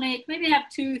one clinic, maybe they have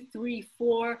two, three,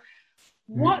 four.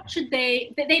 What should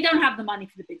they don't have the money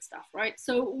for the big stuff, right?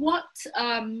 So what should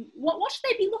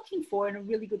they be looking for in a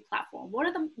really good platform? What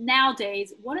are the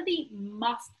nowadays? What are the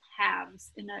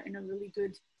must-haves in a really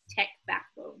good tech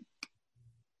backbone?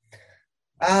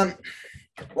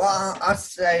 Well, I'd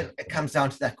say it comes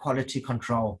down to that quality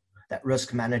control, that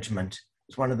risk management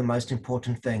is one of the most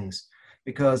important things,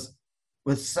 because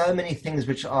with so many things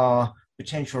which are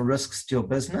potential risks to your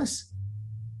business,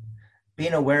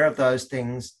 being aware of those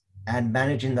things and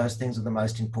managing those things are the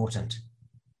most important,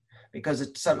 because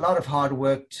it's a lot of hard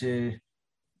work to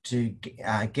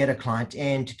get a client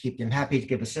in, to keep them happy, to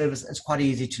give a service. It's quite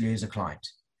easy to lose a client.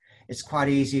 It's quite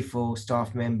easy for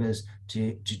staff members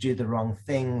to do the wrong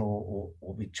thing, or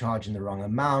be charging the wrong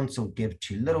amounts, or give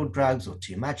too little drugs or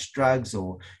too much drugs,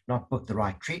 or not book the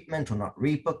right treatment or not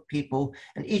rebook people.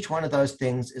 And each one of those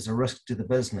things is a risk to the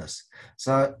business.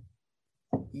 So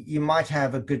you might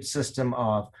have a good system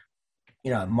of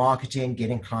marketing,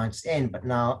 getting clients in, but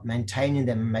now maintaining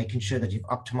them and making sure that you've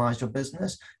optimized your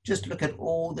business. Just look at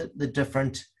all the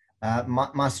different,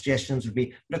 my suggestions would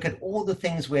be, look at all the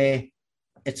things where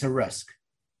it's a risk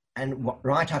and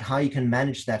write out how you can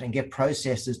manage that and get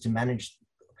processes to manage,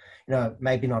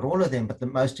 maybe not all of them, but the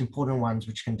most important ones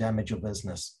which can damage your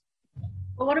business.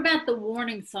 But what about the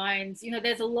warning signs?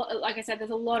 There's a lot, like I said, there's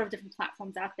a lot of different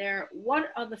platforms out there. What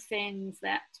are the things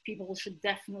that people should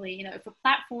definitely, if a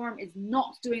platform is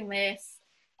not doing this,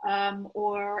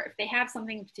 or if they have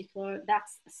something in particular,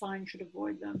 that's a sign should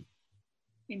avoid them,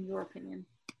 in your opinion?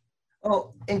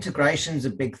 Well, integration is a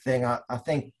big thing. I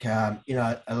think,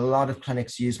 a lot of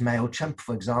clinics use MailChimp,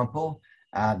 for example.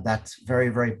 That's very,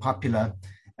 very popular.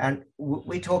 And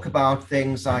we talk about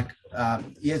things like,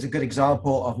 here's a good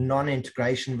example of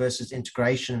non-integration versus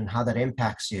integration and how that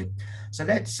impacts you. So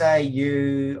let's say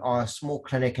you are a small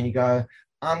clinic and you go,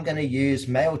 I'm going to use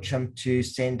MailChimp to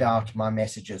send out my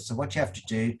messages. So what you have to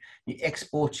do, you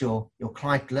export your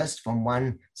client list from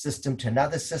one system to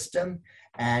another system,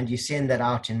 and you send that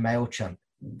out in MailChimp.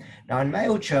 Now in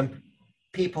MailChimp,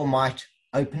 people might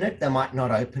open it, they might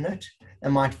not open it. They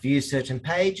might view certain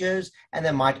pages and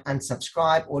they might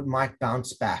unsubscribe, or it might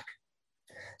bounce back.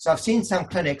 So I've seen some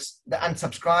clinics, the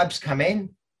unsubscribes come in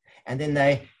and then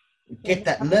they get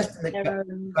that list. And they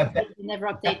never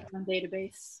update their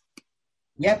database.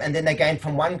 Yep, and then they're going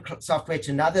from one software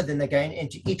to another, then they're going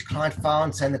into each client file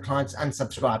and saying the client's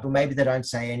unsubscribed, or maybe they don't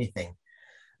say anything.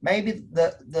 Maybe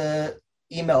the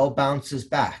email bounces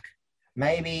back.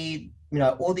 Maybe,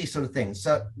 all these sort of things.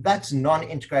 So that's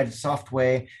non-integrated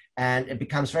software, and it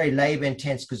becomes very labor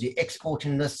intense because you're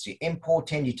exporting lists, you're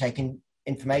importing, you're taking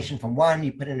information from one,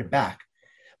 you put it back.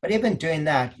 But even doing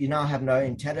that, you now have no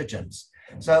intelligence.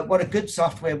 So what a good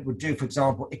software would do, for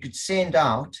example, it could send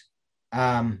out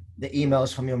the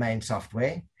emails from your main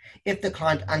software. If the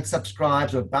client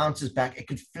unsubscribes or bounces back, it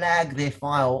could flag their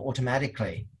file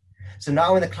automatically. So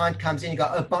now when the client comes in, you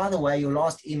go, oh, by the way, your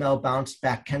last email bounced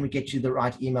back. Can we get you the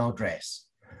right email address?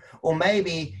 Or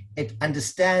maybe it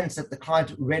understands that the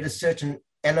client read a certain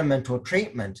element or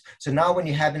treatment. So now when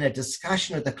you're having a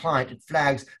discussion with the client, it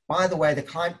flags, by the way, the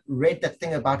client read that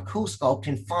thing about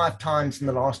CoolSculpting 5 times in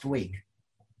the last week.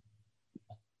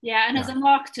 Yeah, and as a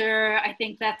marketer, I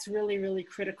think that's really, really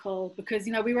critical, because,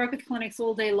 we work with clinics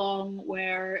all day long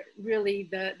where really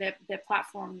their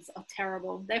platforms are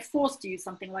terrible. They're forced to use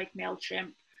something like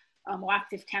MailChimp or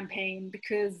ActiveCampaign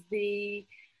because their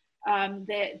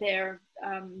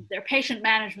patient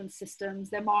management systems,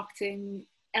 their marketing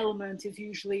element is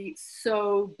usually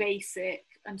so basic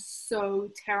and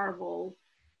so terrible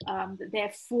that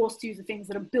they're forced to use the things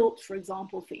that are built, for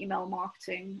example, for email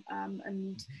marketing,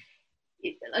 and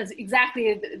as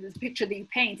exactly the picture that you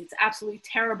paint, it's absolutely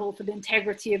terrible for the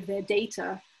integrity of their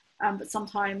data, but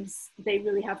sometimes they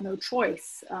really have no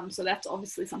choice. So that's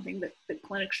obviously something that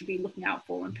clinics should be looking out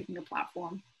for when picking a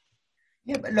platform.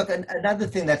 Yeah, but look, another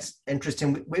thing that's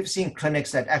interesting, we've seen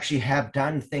clinics that actually have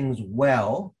done things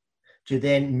well to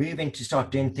then move into start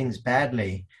doing things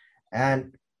badly.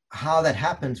 And how that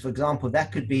happens, for example,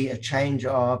 that could be a change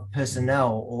of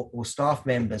personnel or staff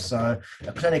members. So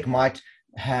a clinic might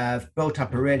have built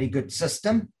up a really good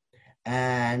system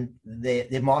and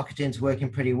their marketing's working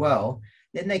pretty well.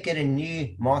 Then they get a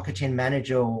new marketing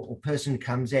manager or person who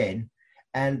comes in,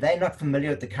 and they're not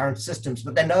familiar with the current systems,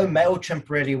 but they know MailChimp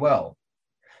really well.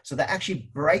 So they actually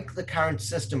break the current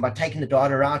system by taking the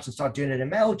data out and start doing it in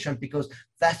MailChimp because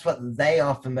that's what they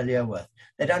are familiar with.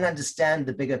 They don't understand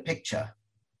the bigger picture.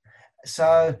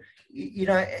 So,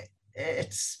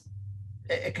 it's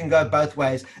it can go both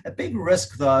ways. A big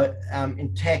risk, though,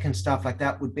 in tech and stuff like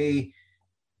that would be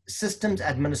systems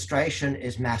administration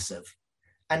is massive.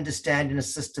 Understanding a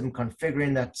system,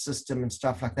 configuring that system and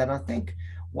stuff like that. I think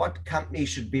what companies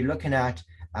should be looking at,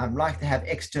 like they have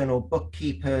external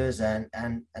bookkeepers and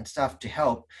stuff to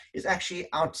help, is actually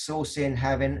outsourcing,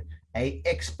 having an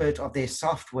expert of their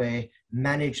software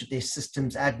manage their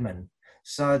systems admin,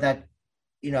 so that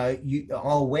you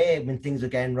are aware when things are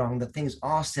going wrong, that things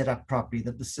are set up properly,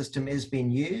 that the system is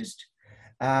being used,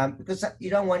 because you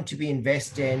don't want to be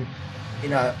investing,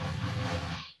 you've got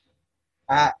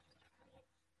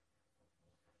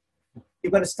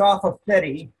a staff of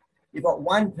 30, you've got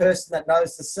one person that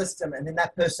knows the system, and then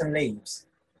that person leaves.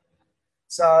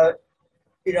 So,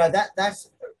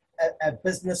 that's a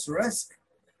business risk.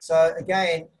 So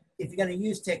again, if you're going to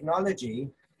use technology,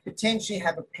 potentially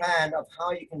have a plan of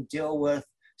how you can deal with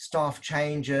staff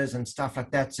changes and stuff like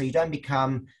that, so you don't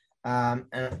become, I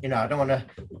don't want to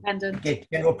get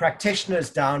general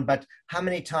practitioners down, but how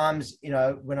many times,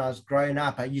 when I was growing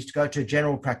up, I used to go to a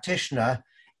general practitioner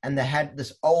and they had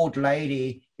this old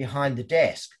lady behind the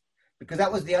desk, because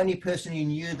that was the only person who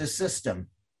knew the system.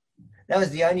 That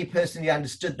was the only person who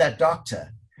understood that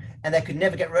doctor. And they could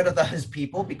never get rid of those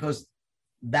people because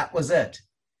that was it.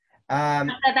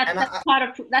 That's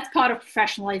part of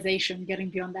professionalization,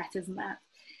 getting beyond that, isn't that?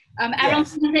 Aaron,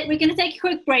 yes. We're going to take a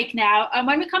quick break now.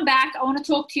 When we come back, I want to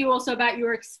talk to you also about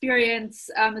your experience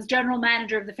as general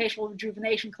manager of the Facial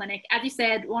Rejuvenation Clinic. As you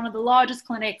said, one of the largest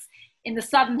clinics in the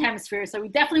Southern Hemisphere. So we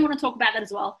definitely want to talk about that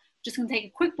as well. Just going to take a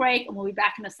quick break and we'll be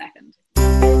back in a second.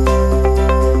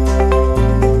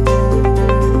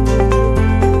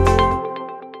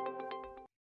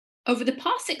 Over the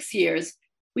past 6 years,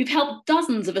 we've helped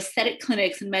dozens of aesthetic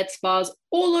clinics and med spas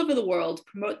all over the world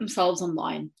promote themselves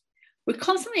online. We're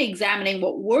constantly examining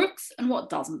what works and what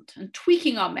doesn't, and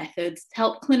tweaking our methods to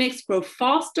help clinics grow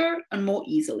faster and more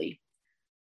easily.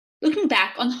 Looking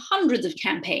back on hundreds of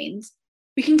campaigns,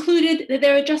 we concluded that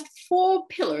there are just 4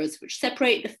 pillars which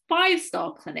separate the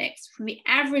 5-star clinics from the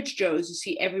average Joes you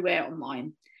see everywhere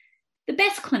online. The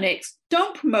best clinics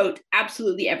don't promote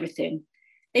absolutely everything.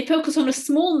 They focus on a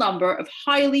small number of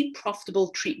highly profitable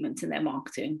treatments in their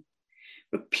marketing.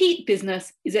 Repeat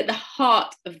business is at the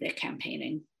heart of their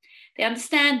campaigning. They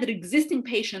understand that existing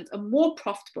patients are more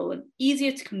profitable and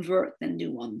easier to convert than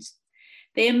new ones.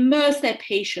 They immerse their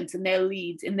patients and their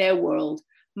leads in their world,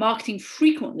 marketing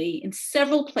frequently in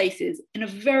several places in a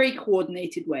very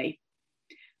coordinated way.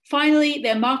 Finally,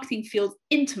 their marketing feels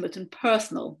intimate and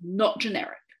personal, not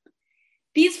generic.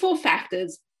 These 4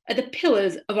 factors are the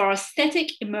pillars of our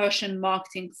aesthetic immersion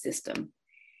marketing system.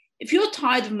 If you're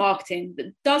tired of marketing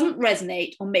that doesn't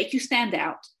resonate or make you stand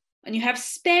out, and you have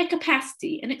spare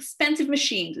capacity and expensive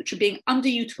machines which are being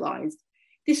underutilized,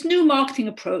 this new marketing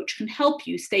approach can help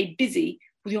you stay busy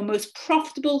with your most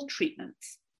profitable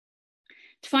treatments.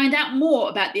 To find out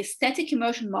more about the Aesthetic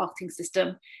Immersion Marketing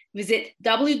System, visit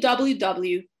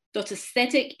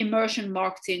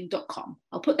www.aestheticimmersionmarketing.com.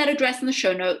 I'll put that address in the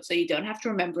show notes so you don't have to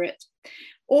remember it.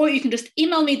 Or you can just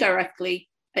email me directly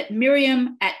at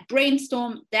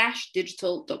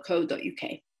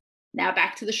miriam@brainstorm-digital.co.uk. Now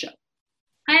back to the show.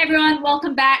 Hi everyone,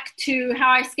 welcome back to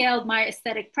How I Scaled My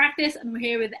Aesthetic Practice, and we're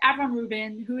here with Avron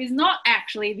Rubin, who is not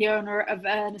actually the owner of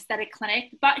an aesthetic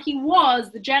clinic, but he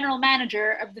was the general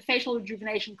manager of the Facial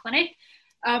Rejuvenation Clinic,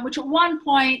 which at one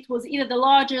point was either the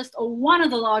largest or one of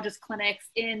the largest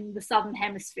clinics in the Southern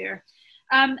Hemisphere.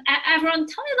 Avron,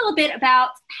 tell me a little bit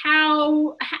about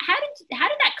how did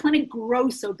that clinic grow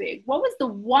so big? What was the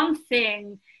one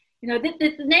thing?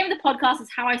 The name of the podcast is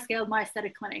How I Scaled My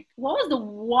Aesthetic Clinic. What was the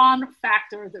one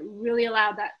factor that really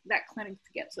allowed that clinic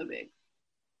to get so big?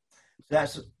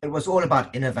 It was all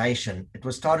about innovation. It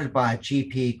was started by a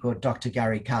GP called Dr.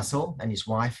 Gary Castle and his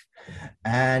wife.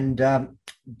 And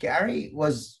Gary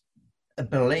was a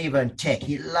believer in tech.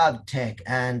 He loved tech.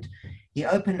 And he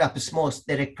opened up a small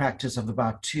aesthetic practice of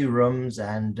about 2 rooms.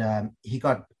 And he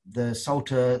got the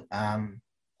Salter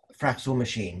Fraxel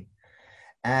machine.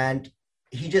 And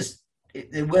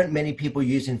there weren't many people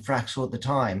using Fraxel at the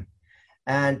time.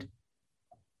 And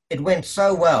it went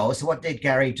so well. So what did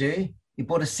Gary do? He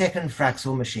bought a second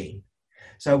Fraxel machine.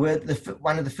 So we're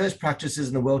one of the first practices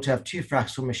in the world to have 2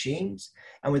 Fraxel machines.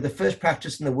 And we're the first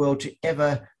practice in the world to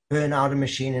ever burn out a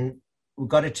machine. And we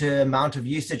got it to an amount of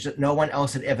usage that no one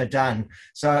else had ever done.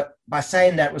 So by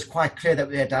saying that, it was quite clear that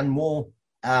we had done more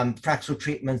Fraxel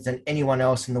treatments than anyone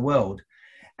else in the world.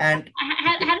 And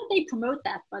how did they promote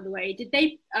that, by the way? Did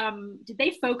they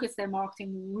focus their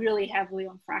marketing really heavily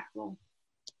on Fraxel?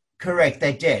 Correct,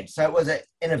 they did. So it was an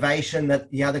innovation that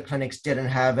the other clinics didn't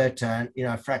have it, and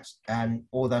fracts and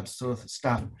all that sort of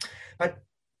stuff. But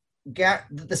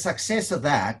the success of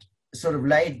that sort of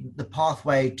laid the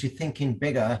pathway to thinking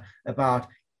bigger about,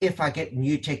 if I get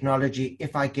new technology,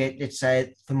 if I get, let's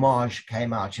say, Thermage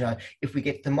came out, if we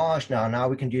get Thermage now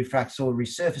we can do Fraxel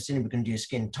resurfacing, we can do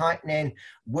skin tightening.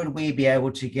 Would we be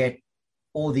able to get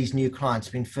all these new clients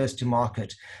being first to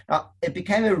market? Now, it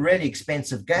became a really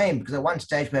expensive game because at one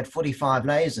stage we had 45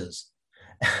 lasers.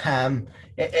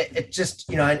 It just,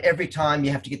 and every time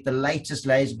you have to get the latest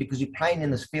laser because you're playing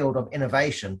in this field of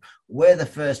innovation. We're the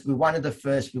first, we're one of the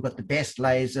first, we've got the best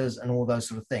lasers and all those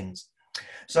sort of things.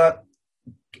 So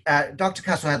Dr.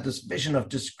 Castle had this vision of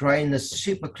just growing this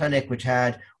super clinic which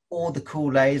had all the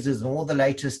cool lasers and all the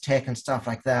latest tech and stuff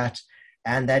like that.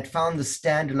 And they'd found the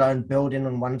standalone building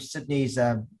on one of Sydney's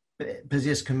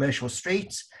busiest commercial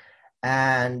streets.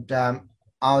 And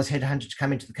I was headhunted to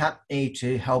come into the company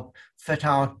to help fit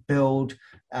out, build,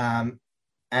 and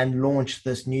launch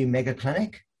this new mega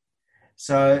clinic.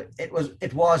 So it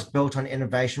was built on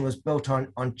innovation, was built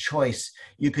on choice.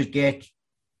 You could get,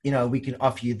 we can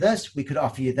offer you this, we could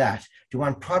offer you that. Do you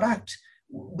want product?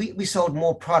 We sold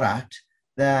more product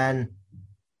than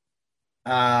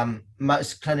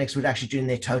most clinics would actually do in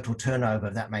their total turnover,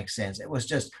 if that makes sense. It was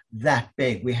just that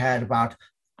big. We had about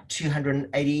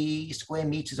 280 square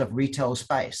meters of retail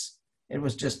space. It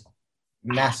was just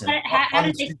massive. How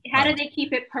did they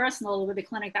keep it personal with a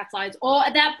clinic that size? Or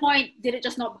at that point, did it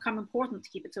just not become important to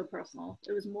keep it so personal?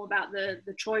 It was more about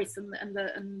the choice and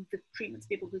the treatments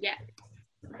people could get.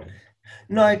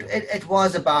 No, it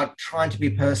was about trying to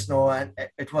be personal, and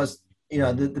it was,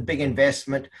 the big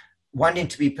investment. Wanting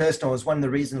to be personal was one of the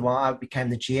reasons why I became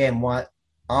the GM, why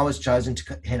I was chosen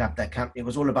to head up that company. It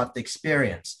was all about the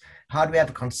experience. How do we have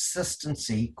a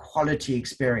consistency, quality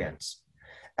experience?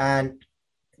 And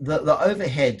the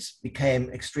overheads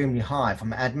became extremely high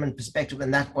from an admin perspective,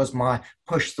 and that was my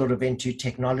push sort of into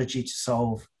technology to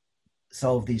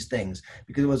solve these things,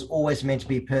 because it was always meant to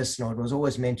be personal. It was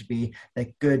always meant to be a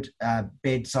good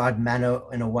bedside manner,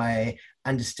 in a way,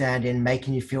 understanding,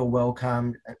 making you feel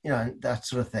welcome, that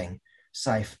sort of thing,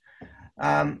 safe.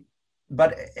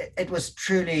 But it was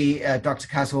truly Dr.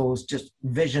 Castle's just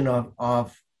vision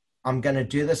of I'm going to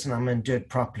do this and I'm going to do it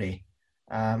properly.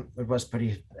 It was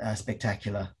pretty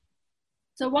spectacular.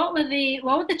 So what were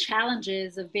the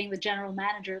challenges of being the general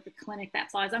manager of a clinic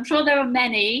that size? I'm sure there were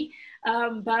many,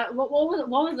 but what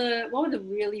were the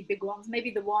really big ones?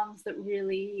 Maybe the ones that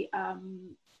really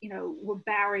were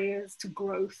barriers to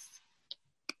growth.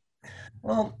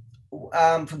 Well,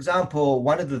 for example,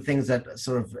 one of the things that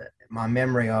sort of my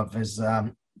memory of is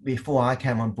before I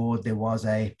came on board, there was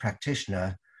a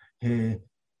practitioner who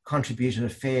contributed a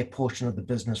fair portion of the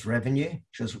business revenue.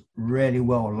 She was really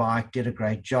well liked, did a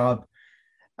great job.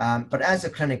 But as the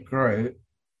clinic grew,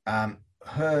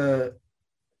 her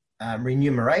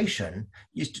remuneration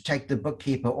used to take the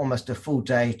bookkeeper almost a full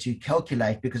day to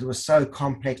calculate, because it was so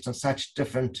complex and such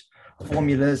different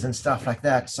formulas and stuff like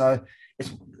that. So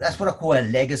that's what I call a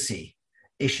legacy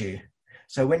issue.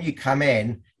 So when you come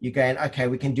in, you're going, okay,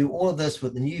 we can do all of this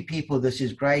with the new people. This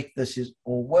is great. This is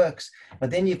all works.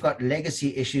 But then you've got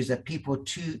legacy issues that people are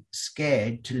too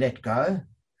scared to let go.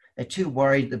 They're too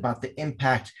worried about the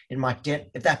impact it might get.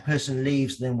 If that person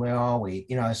leaves, then where are we?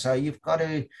 So you've got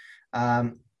to,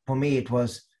 for me,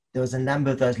 there was a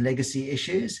number of those legacy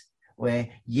issues where,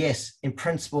 yes, in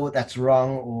principle, that's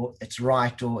wrong, or it's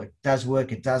right, or it does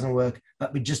work, it doesn't work,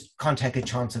 but we just can't take a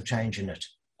chance of changing it.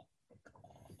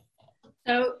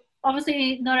 So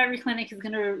obviously not every clinic is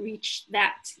going to reach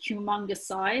that humongous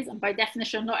size, and by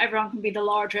definition not everyone can be the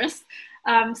largest.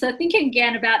 So thinking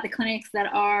again about the clinics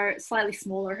that are slightly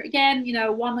smaller, again,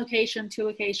 1 location, 2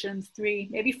 locations, 3,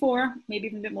 maybe 4, maybe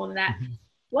even a bit more than that. Mm-hmm.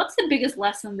 What's the biggest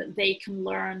lesson that they can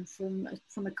learn from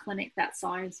a clinic that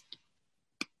size?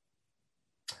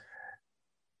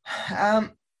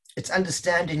 It's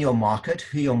understanding your market,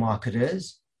 who your market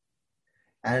is,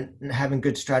 and having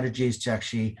good strategies to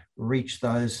actually reach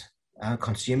those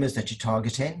consumers that you're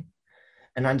targeting,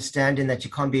 and understanding that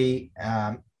you can't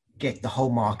get the whole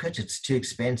market. It's too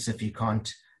expensive. You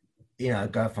can't,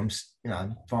 go from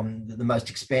the most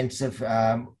expensive,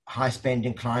 high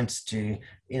spending clients to,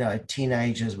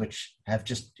 teenagers, which have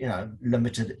just,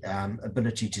 limited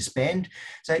ability to spend.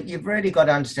 So you've really got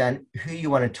to understand who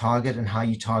you want to target and how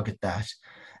you target that.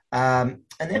 And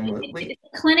then the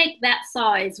clinic that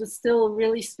size was still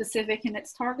really specific in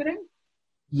its targeting?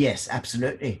 Yes,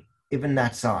 absolutely. Even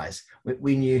that size,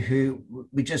 we knew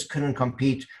we just couldn't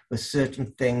compete with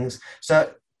certain things.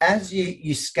 So as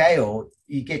you scale,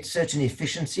 you get certain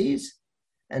efficiencies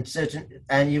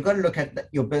and you've got to look at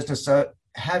your business. So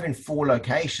having 4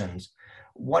 locations,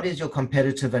 what is your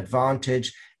competitive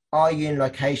advantage? Are you in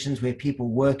locations where people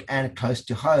work and close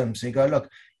to home? So you go, look,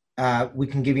 we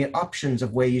can give you options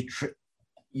of where you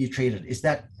treat it. Is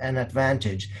that an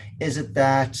advantage? Is it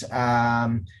that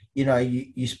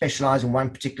you specialize in one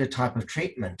particular type of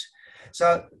treatment?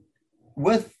 So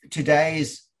with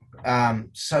today's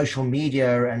social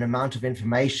media and amount of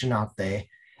information out there,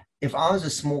 if I was a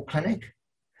small clinic,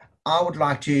 I would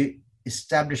like to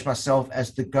establish myself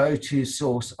as the go-to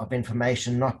source of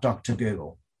information, not Dr.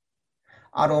 Google.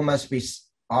 I'd almost be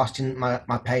asking my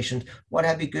patient, what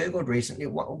have you Googled recently?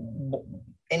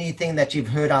 Anything that you've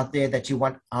heard out there that you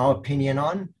want our opinion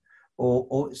on,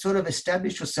 or sort of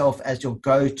establish yourself as your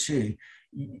go-to.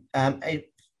 A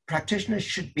practitioner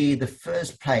should be the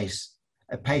first place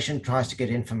a patient tries to get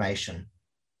information,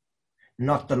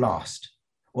 not the last,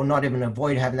 or not even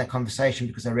avoid having that conversation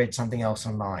because I read something else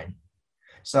online.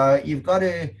 So you've got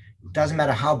to, doesn't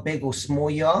matter how big or small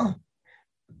you are,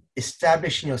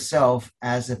 establishing yourself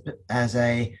as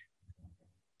a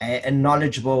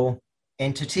knowledgeable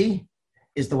entity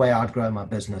is the way I'd grow my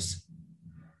business.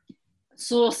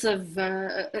 Source of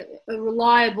a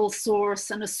reliable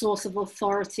source and a source of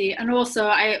authority. And also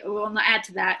I want to add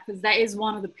to that, because that is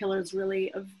one of the pillars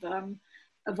really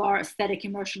of our aesthetic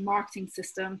immersion marketing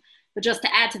system. But just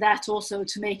to add to that also,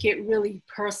 to make it really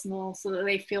personal so that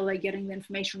they feel they're getting the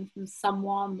information from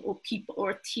someone or people or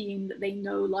a team that they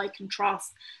know, like, and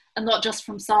trust, and not just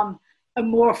from some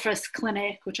amorphous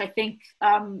clinic, which I think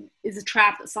is a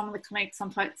trap that some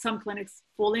clinics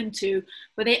fall into,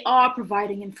 where they are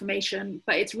providing information,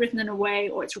 but it's written in a way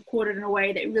or it's recorded in a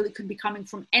way that it really could be coming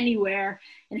from anywhere.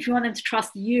 And if you want them to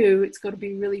trust you, it's got to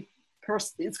be really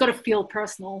it's got to feel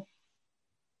personal.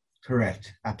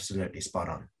 Correct. Absolutely spot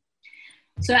on.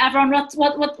 So Avron,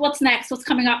 what's next? What's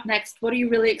coming up next? What are you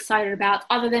really excited about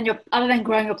other than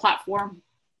growing your platform?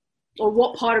 Or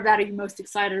what part of that are you most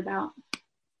excited about?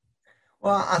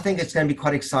 Well, I think it's going to be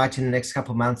quite exciting in the next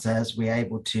couple of months as we're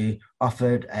able to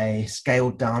offer a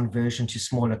scaled down version to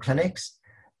smaller clinics,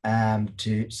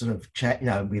 to sort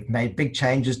of, we've made big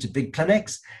changes to big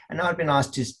clinics, and now it'd be nice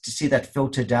to see that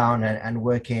filter down and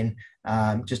work in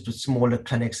just with smaller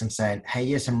clinics and saying, hey,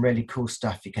 here's some really cool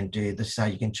stuff you can do. This is how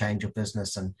you can change your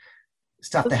business and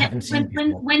stuff they haven't seen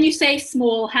before. When you say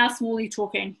small, how small are you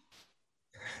talking?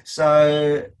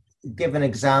 So, give an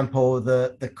example,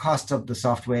 the cost of the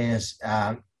software is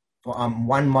for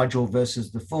one module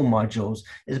versus the full modules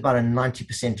is about a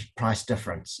 90% price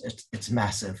difference. It's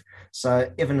massive.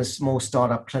 So even a small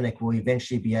startup clinic will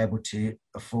eventually be able to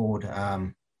afford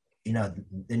the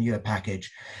newer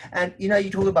package. And you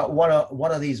talk about what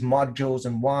are these modules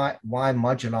and why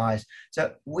modularize.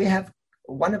 So we have,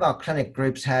 one of our clinic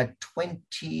groups had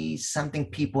 20 something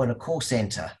people in a call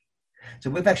center.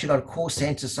 So we've actually got a call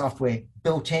center software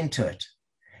built into it.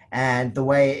 And the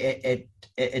way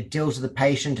it deals with the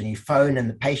patient, and you phone and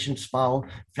the patient's file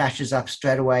flashes up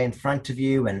straight away in front of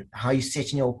you, and how you're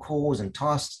setting your calls and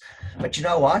tasks. But you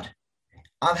know what?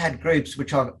 I've had groups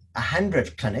which are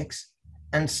 100 clinics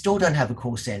and still don't have a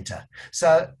call center.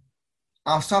 So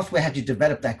our software had to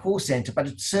develop that call center, but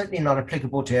it's certainly not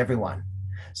applicable to everyone.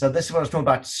 So this is what I was talking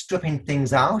about, stripping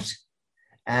things out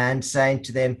and saying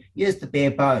to them, here's the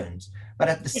bare bones. But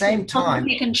at the same time,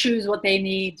 they can choose what they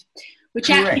need, which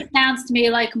correct. Actually sounds to me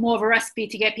like more of a recipe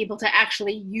to get people to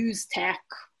actually use tech.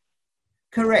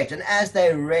 Correct. And as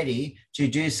they're ready to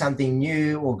do something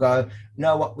new or go, you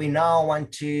know what, we now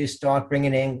want to start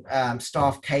bringing in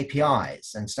staff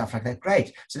KPIs and stuff like that.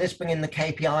 Great. So let's bring in the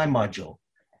KPI module.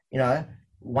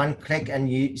 One click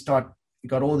and you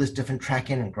got all this different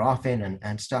tracking and graphing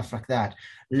and stuff like that.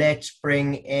 Let's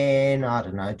bring in, I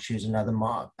don't know, choose another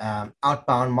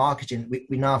outbound marketing.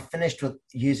 We now finished with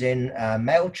using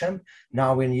MailChimp.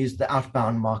 Now we're going to use the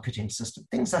outbound marketing system,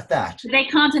 things like that. They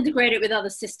can't integrate it with other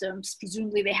systems.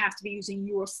 Presumably they have to be using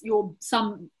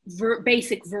some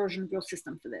basic version of your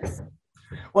system for this.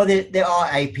 Well, there are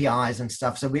APIs and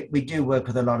stuff. So we do work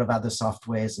with a lot of other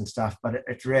softwares and stuff, but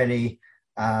it really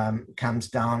comes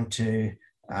down to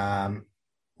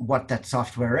what that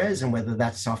software is and whether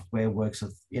that software works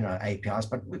with, APIs.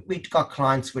 But we've got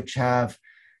clients which have,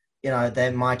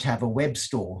 they might have a web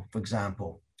store, for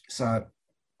example. So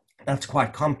that's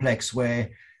quite complex, where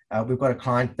we've got a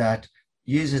client that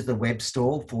uses the web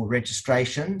store for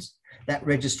registrations. That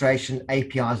registration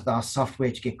APIs with our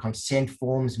software to get consent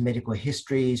forms, medical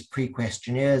histories,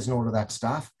 pre-questionnaires, and all of that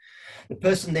stuff. The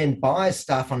person then buys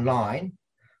stuff online,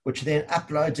 which then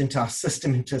uploads into our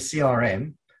system, into a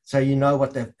CRM. So you know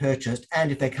what they've purchased.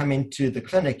 And if they come into the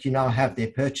clinic, you now have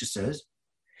their purchases.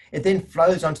 It then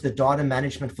flows onto the data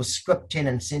management for scripting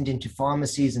and sending to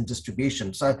pharmacies and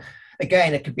distribution. So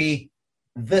again, it could be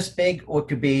this big or it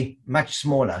could be much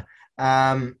smaller.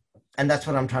 And that's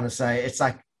what I'm trying to say. It's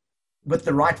like with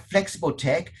the right flexible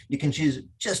tech, you can choose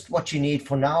just what you need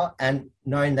for now and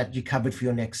knowing that you're covered for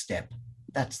your next step.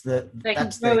 They can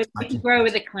grow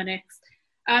with the clinics.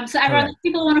 So everyone, if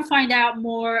people want to find out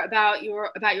more about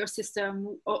your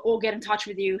system or get in touch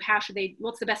with you,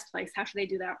 what's the best place? How should they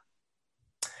do that?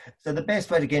 So the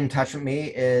best way to get in touch with me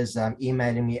is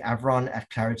emailing me,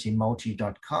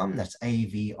 avron@claritymulti.com. That's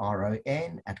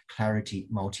AVRON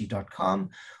 @claritymulti.com,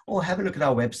 or have a look at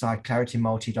our website,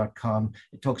 claritymulti.com.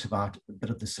 It talks about a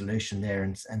bit of the solution there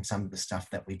and some of the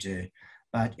stuff that we do.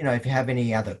 But, if you have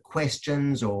any other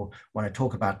questions or want to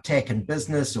talk about tech and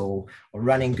business or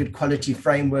running good quality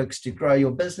frameworks to grow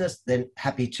your business, then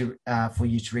happy for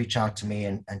you to reach out to me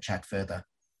and chat further.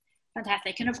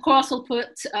 Fantastic. And of course, we'll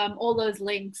put all those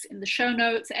links in the show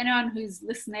notes. Anyone who's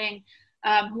listening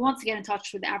who wants to get in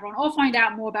touch with Avron or find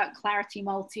out more about Clarity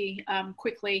Multi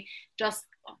quickly, just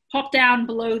pop down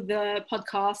below the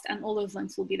podcast and all those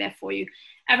links will be there for you.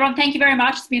 Avron, thank you very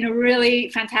much. It's been a really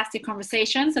fantastic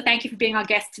conversation. So thank you for being our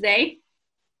guest today.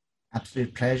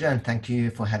 Absolute pleasure. And thank you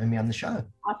for having me on the show.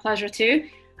 Our pleasure too.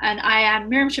 And I am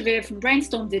Miriam Shavir from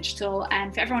Brainstorm Digital.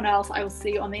 And for everyone else, I will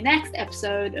see you on the next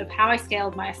episode of How I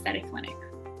Scaled My Aesthetic Clinic.